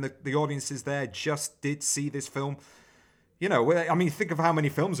there and the audiences there just did see this film. You know, I mean, think of how many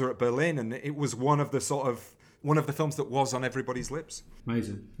films are at Berlin, and it was one of the films that was on everybody's lips.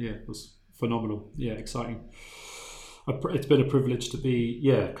 Amazing, yeah, it was phenomenal, yeah, exciting. It's been a privilege to be,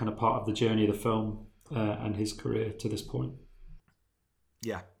 kind of part of the journey of the film and his career to this point.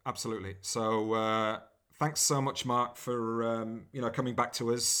 Yeah, absolutely. So thanks so much, Mark, for coming back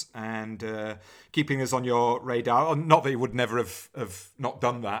to us and keeping us on your radar. Not that he would never have not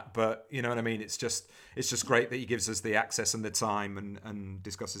done that, but you know what I mean. It's just great that he gives us the access and the time and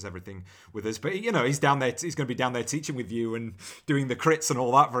discusses everything with us. But he's down there. He's going to be down there teaching with you and doing the crits and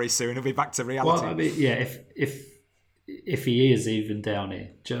all that very soon. He'll be back to reality. Well, I mean, yeah, if he is even down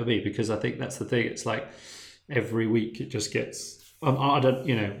here, do you know what I mean? Because I think that's the thing. It's like every week it just gets. I don't,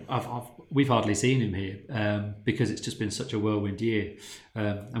 we've hardly seen him here because it's just been such a whirlwind year,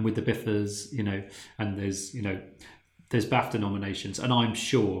 and with the Biffers, and there's BAFTA nominations, and I'm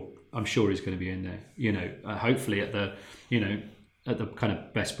sure he's going to be in there. Hopefully at the kind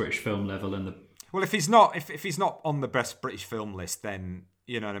of best British film level and the. Well, if he's not on the best British film list, then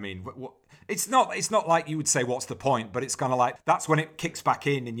you know what I mean. It's not like you would say what's the point, but it's kind of like that's when it kicks back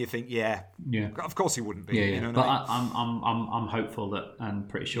in, and you think, yeah, of course he wouldn't be. Yeah, you know but I mean? I'm hopeful that and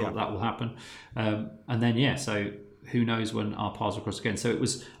pretty sure that will happen. And then so who knows when our paths will cross again. So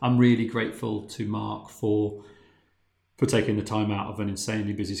I'm really grateful to Mark for taking the time out of an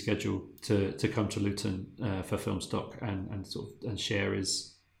insanely busy schedule to come to Luton for Filmstock and share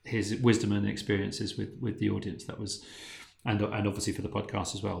his wisdom and experiences with the audience. That was. And obviously for the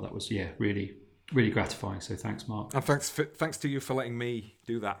podcast as well. That was really, really gratifying. So thanks, Mark. And thanks to you for letting me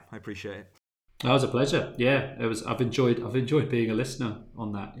do that. I appreciate it. That was a pleasure. Yeah, it was. I've enjoyed being a listener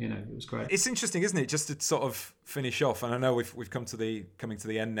on that. It was great. It's interesting, isn't it? Just to sort of finish off, and I know we've coming to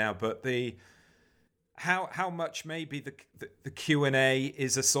the end now, but how much maybe the Q&A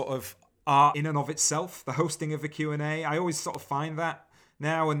is a sort of art in and of itself. The hosting of the Q&A, I always sort of find that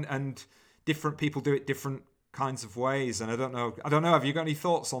now, and different people do it different kinds of ways, and I don't know. Have you got any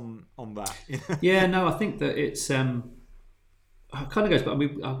thoughts on that? Yeah, no, I think that it's kind of goes. But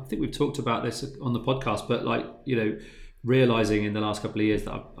I think we've talked about this on the podcast. But realizing in the last couple of years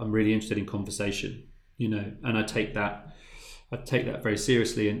that I'm really interested in conversation. And I take that very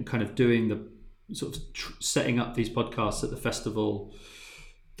seriously, and kind of doing the sort of setting up these podcasts at the festival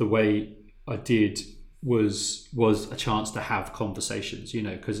the way I did was a chance to have conversations.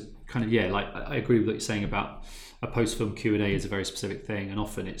 Because. Kind of I agree with what you're saying about a post-film Q&A is a very specific thing, and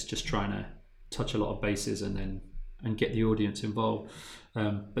often it's just trying to touch a lot of bases and get the audience involved.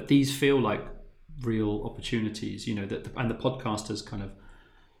 But these feel like real opportunities, and the podcast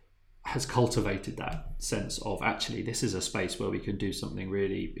has cultivated that sense of actually this is a space where we can do something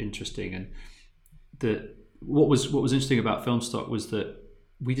really interesting. And what was interesting about Filmstock was that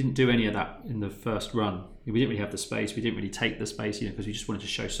we didn't do any of that in the first run. We didn't really have the space. We didn't really take the space, because we just wanted to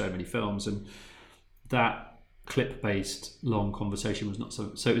show so many films. And that clip-based long conversation was not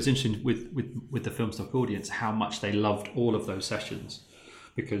so. So it was interesting with the Filmstock audience how much they loved all of those sessions,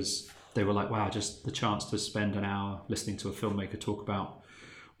 because they were like, wow, just the chance to spend an hour listening to a filmmaker talk about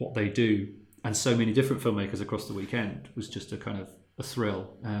what they do, and so many different filmmakers across the weekend, was just a kind of a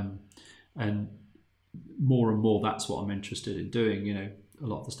thrill. And more and more, that's what I'm interested in doing. A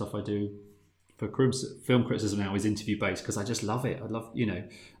lot of the stuff I do for film criticism now is interview based, because I just love it. I love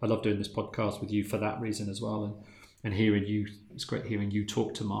doing this podcast with you for that reason as well, and hearing you. It's great hearing you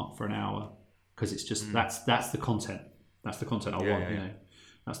talk to Mark for an hour, because it's just that's the content. That's the content I want.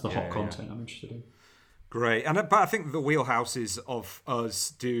 That's the hot content I'm interested in. Great, but I think the wheelhouses of us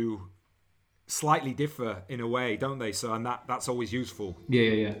do slightly differ in a way, don't they? So, and that's always useful.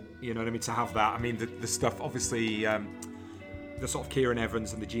 Yeah. You know what I mean? To have that. I mean, the stuff obviously. The sort of Kieran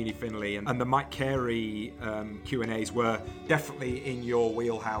Evans and the Jeannie Finley and the Mike Carey Q&As were definitely in your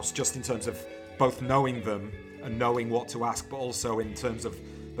wheelhouse, just in terms of both knowing them and knowing what to ask, but also in terms of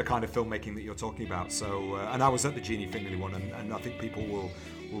the kind of filmmaking that you're talking about. So, and I was at the Jeannie Finley one, and I think people will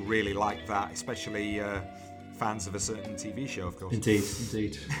really like that, especially fans of a certain TV show, of course.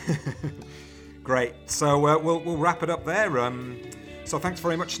 Indeed. Great. So we'll wrap it up there. So thanks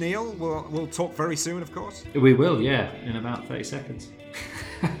very much, Neil. We'll talk very soon, of course. We will, in about 30 seconds.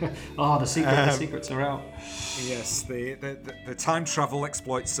 The secrets are out. Yes, the time travel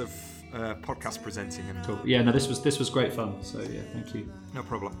exploits of podcast presenting. And cool. Yeah, no, this was great fun. So yeah, thank you. No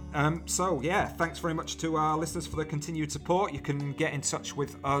problem. Thanks very much to our listeners for their continued support. You can get in touch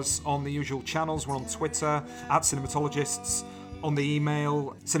with us on the usual channels. We're on Twitter @Cinematologists, on the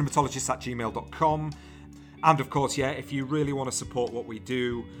email cinematologists@gmail.com. And of course, if you really want to support what we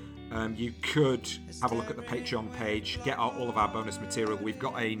do, you could have a look at the Patreon page, get all of our bonus material. We've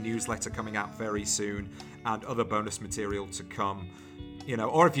got a newsletter coming out very soon and other bonus material to come.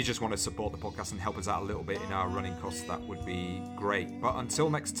 Or if you just want to support the podcast and help us out a little bit in our running costs, that would be great. But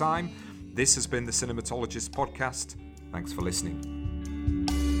until next time, this has been the Cinematologist Podcast. Thanks for listening.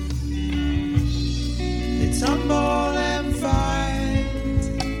 They tumble and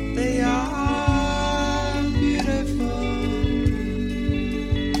fight, they are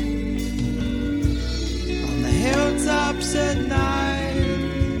sleeps at night.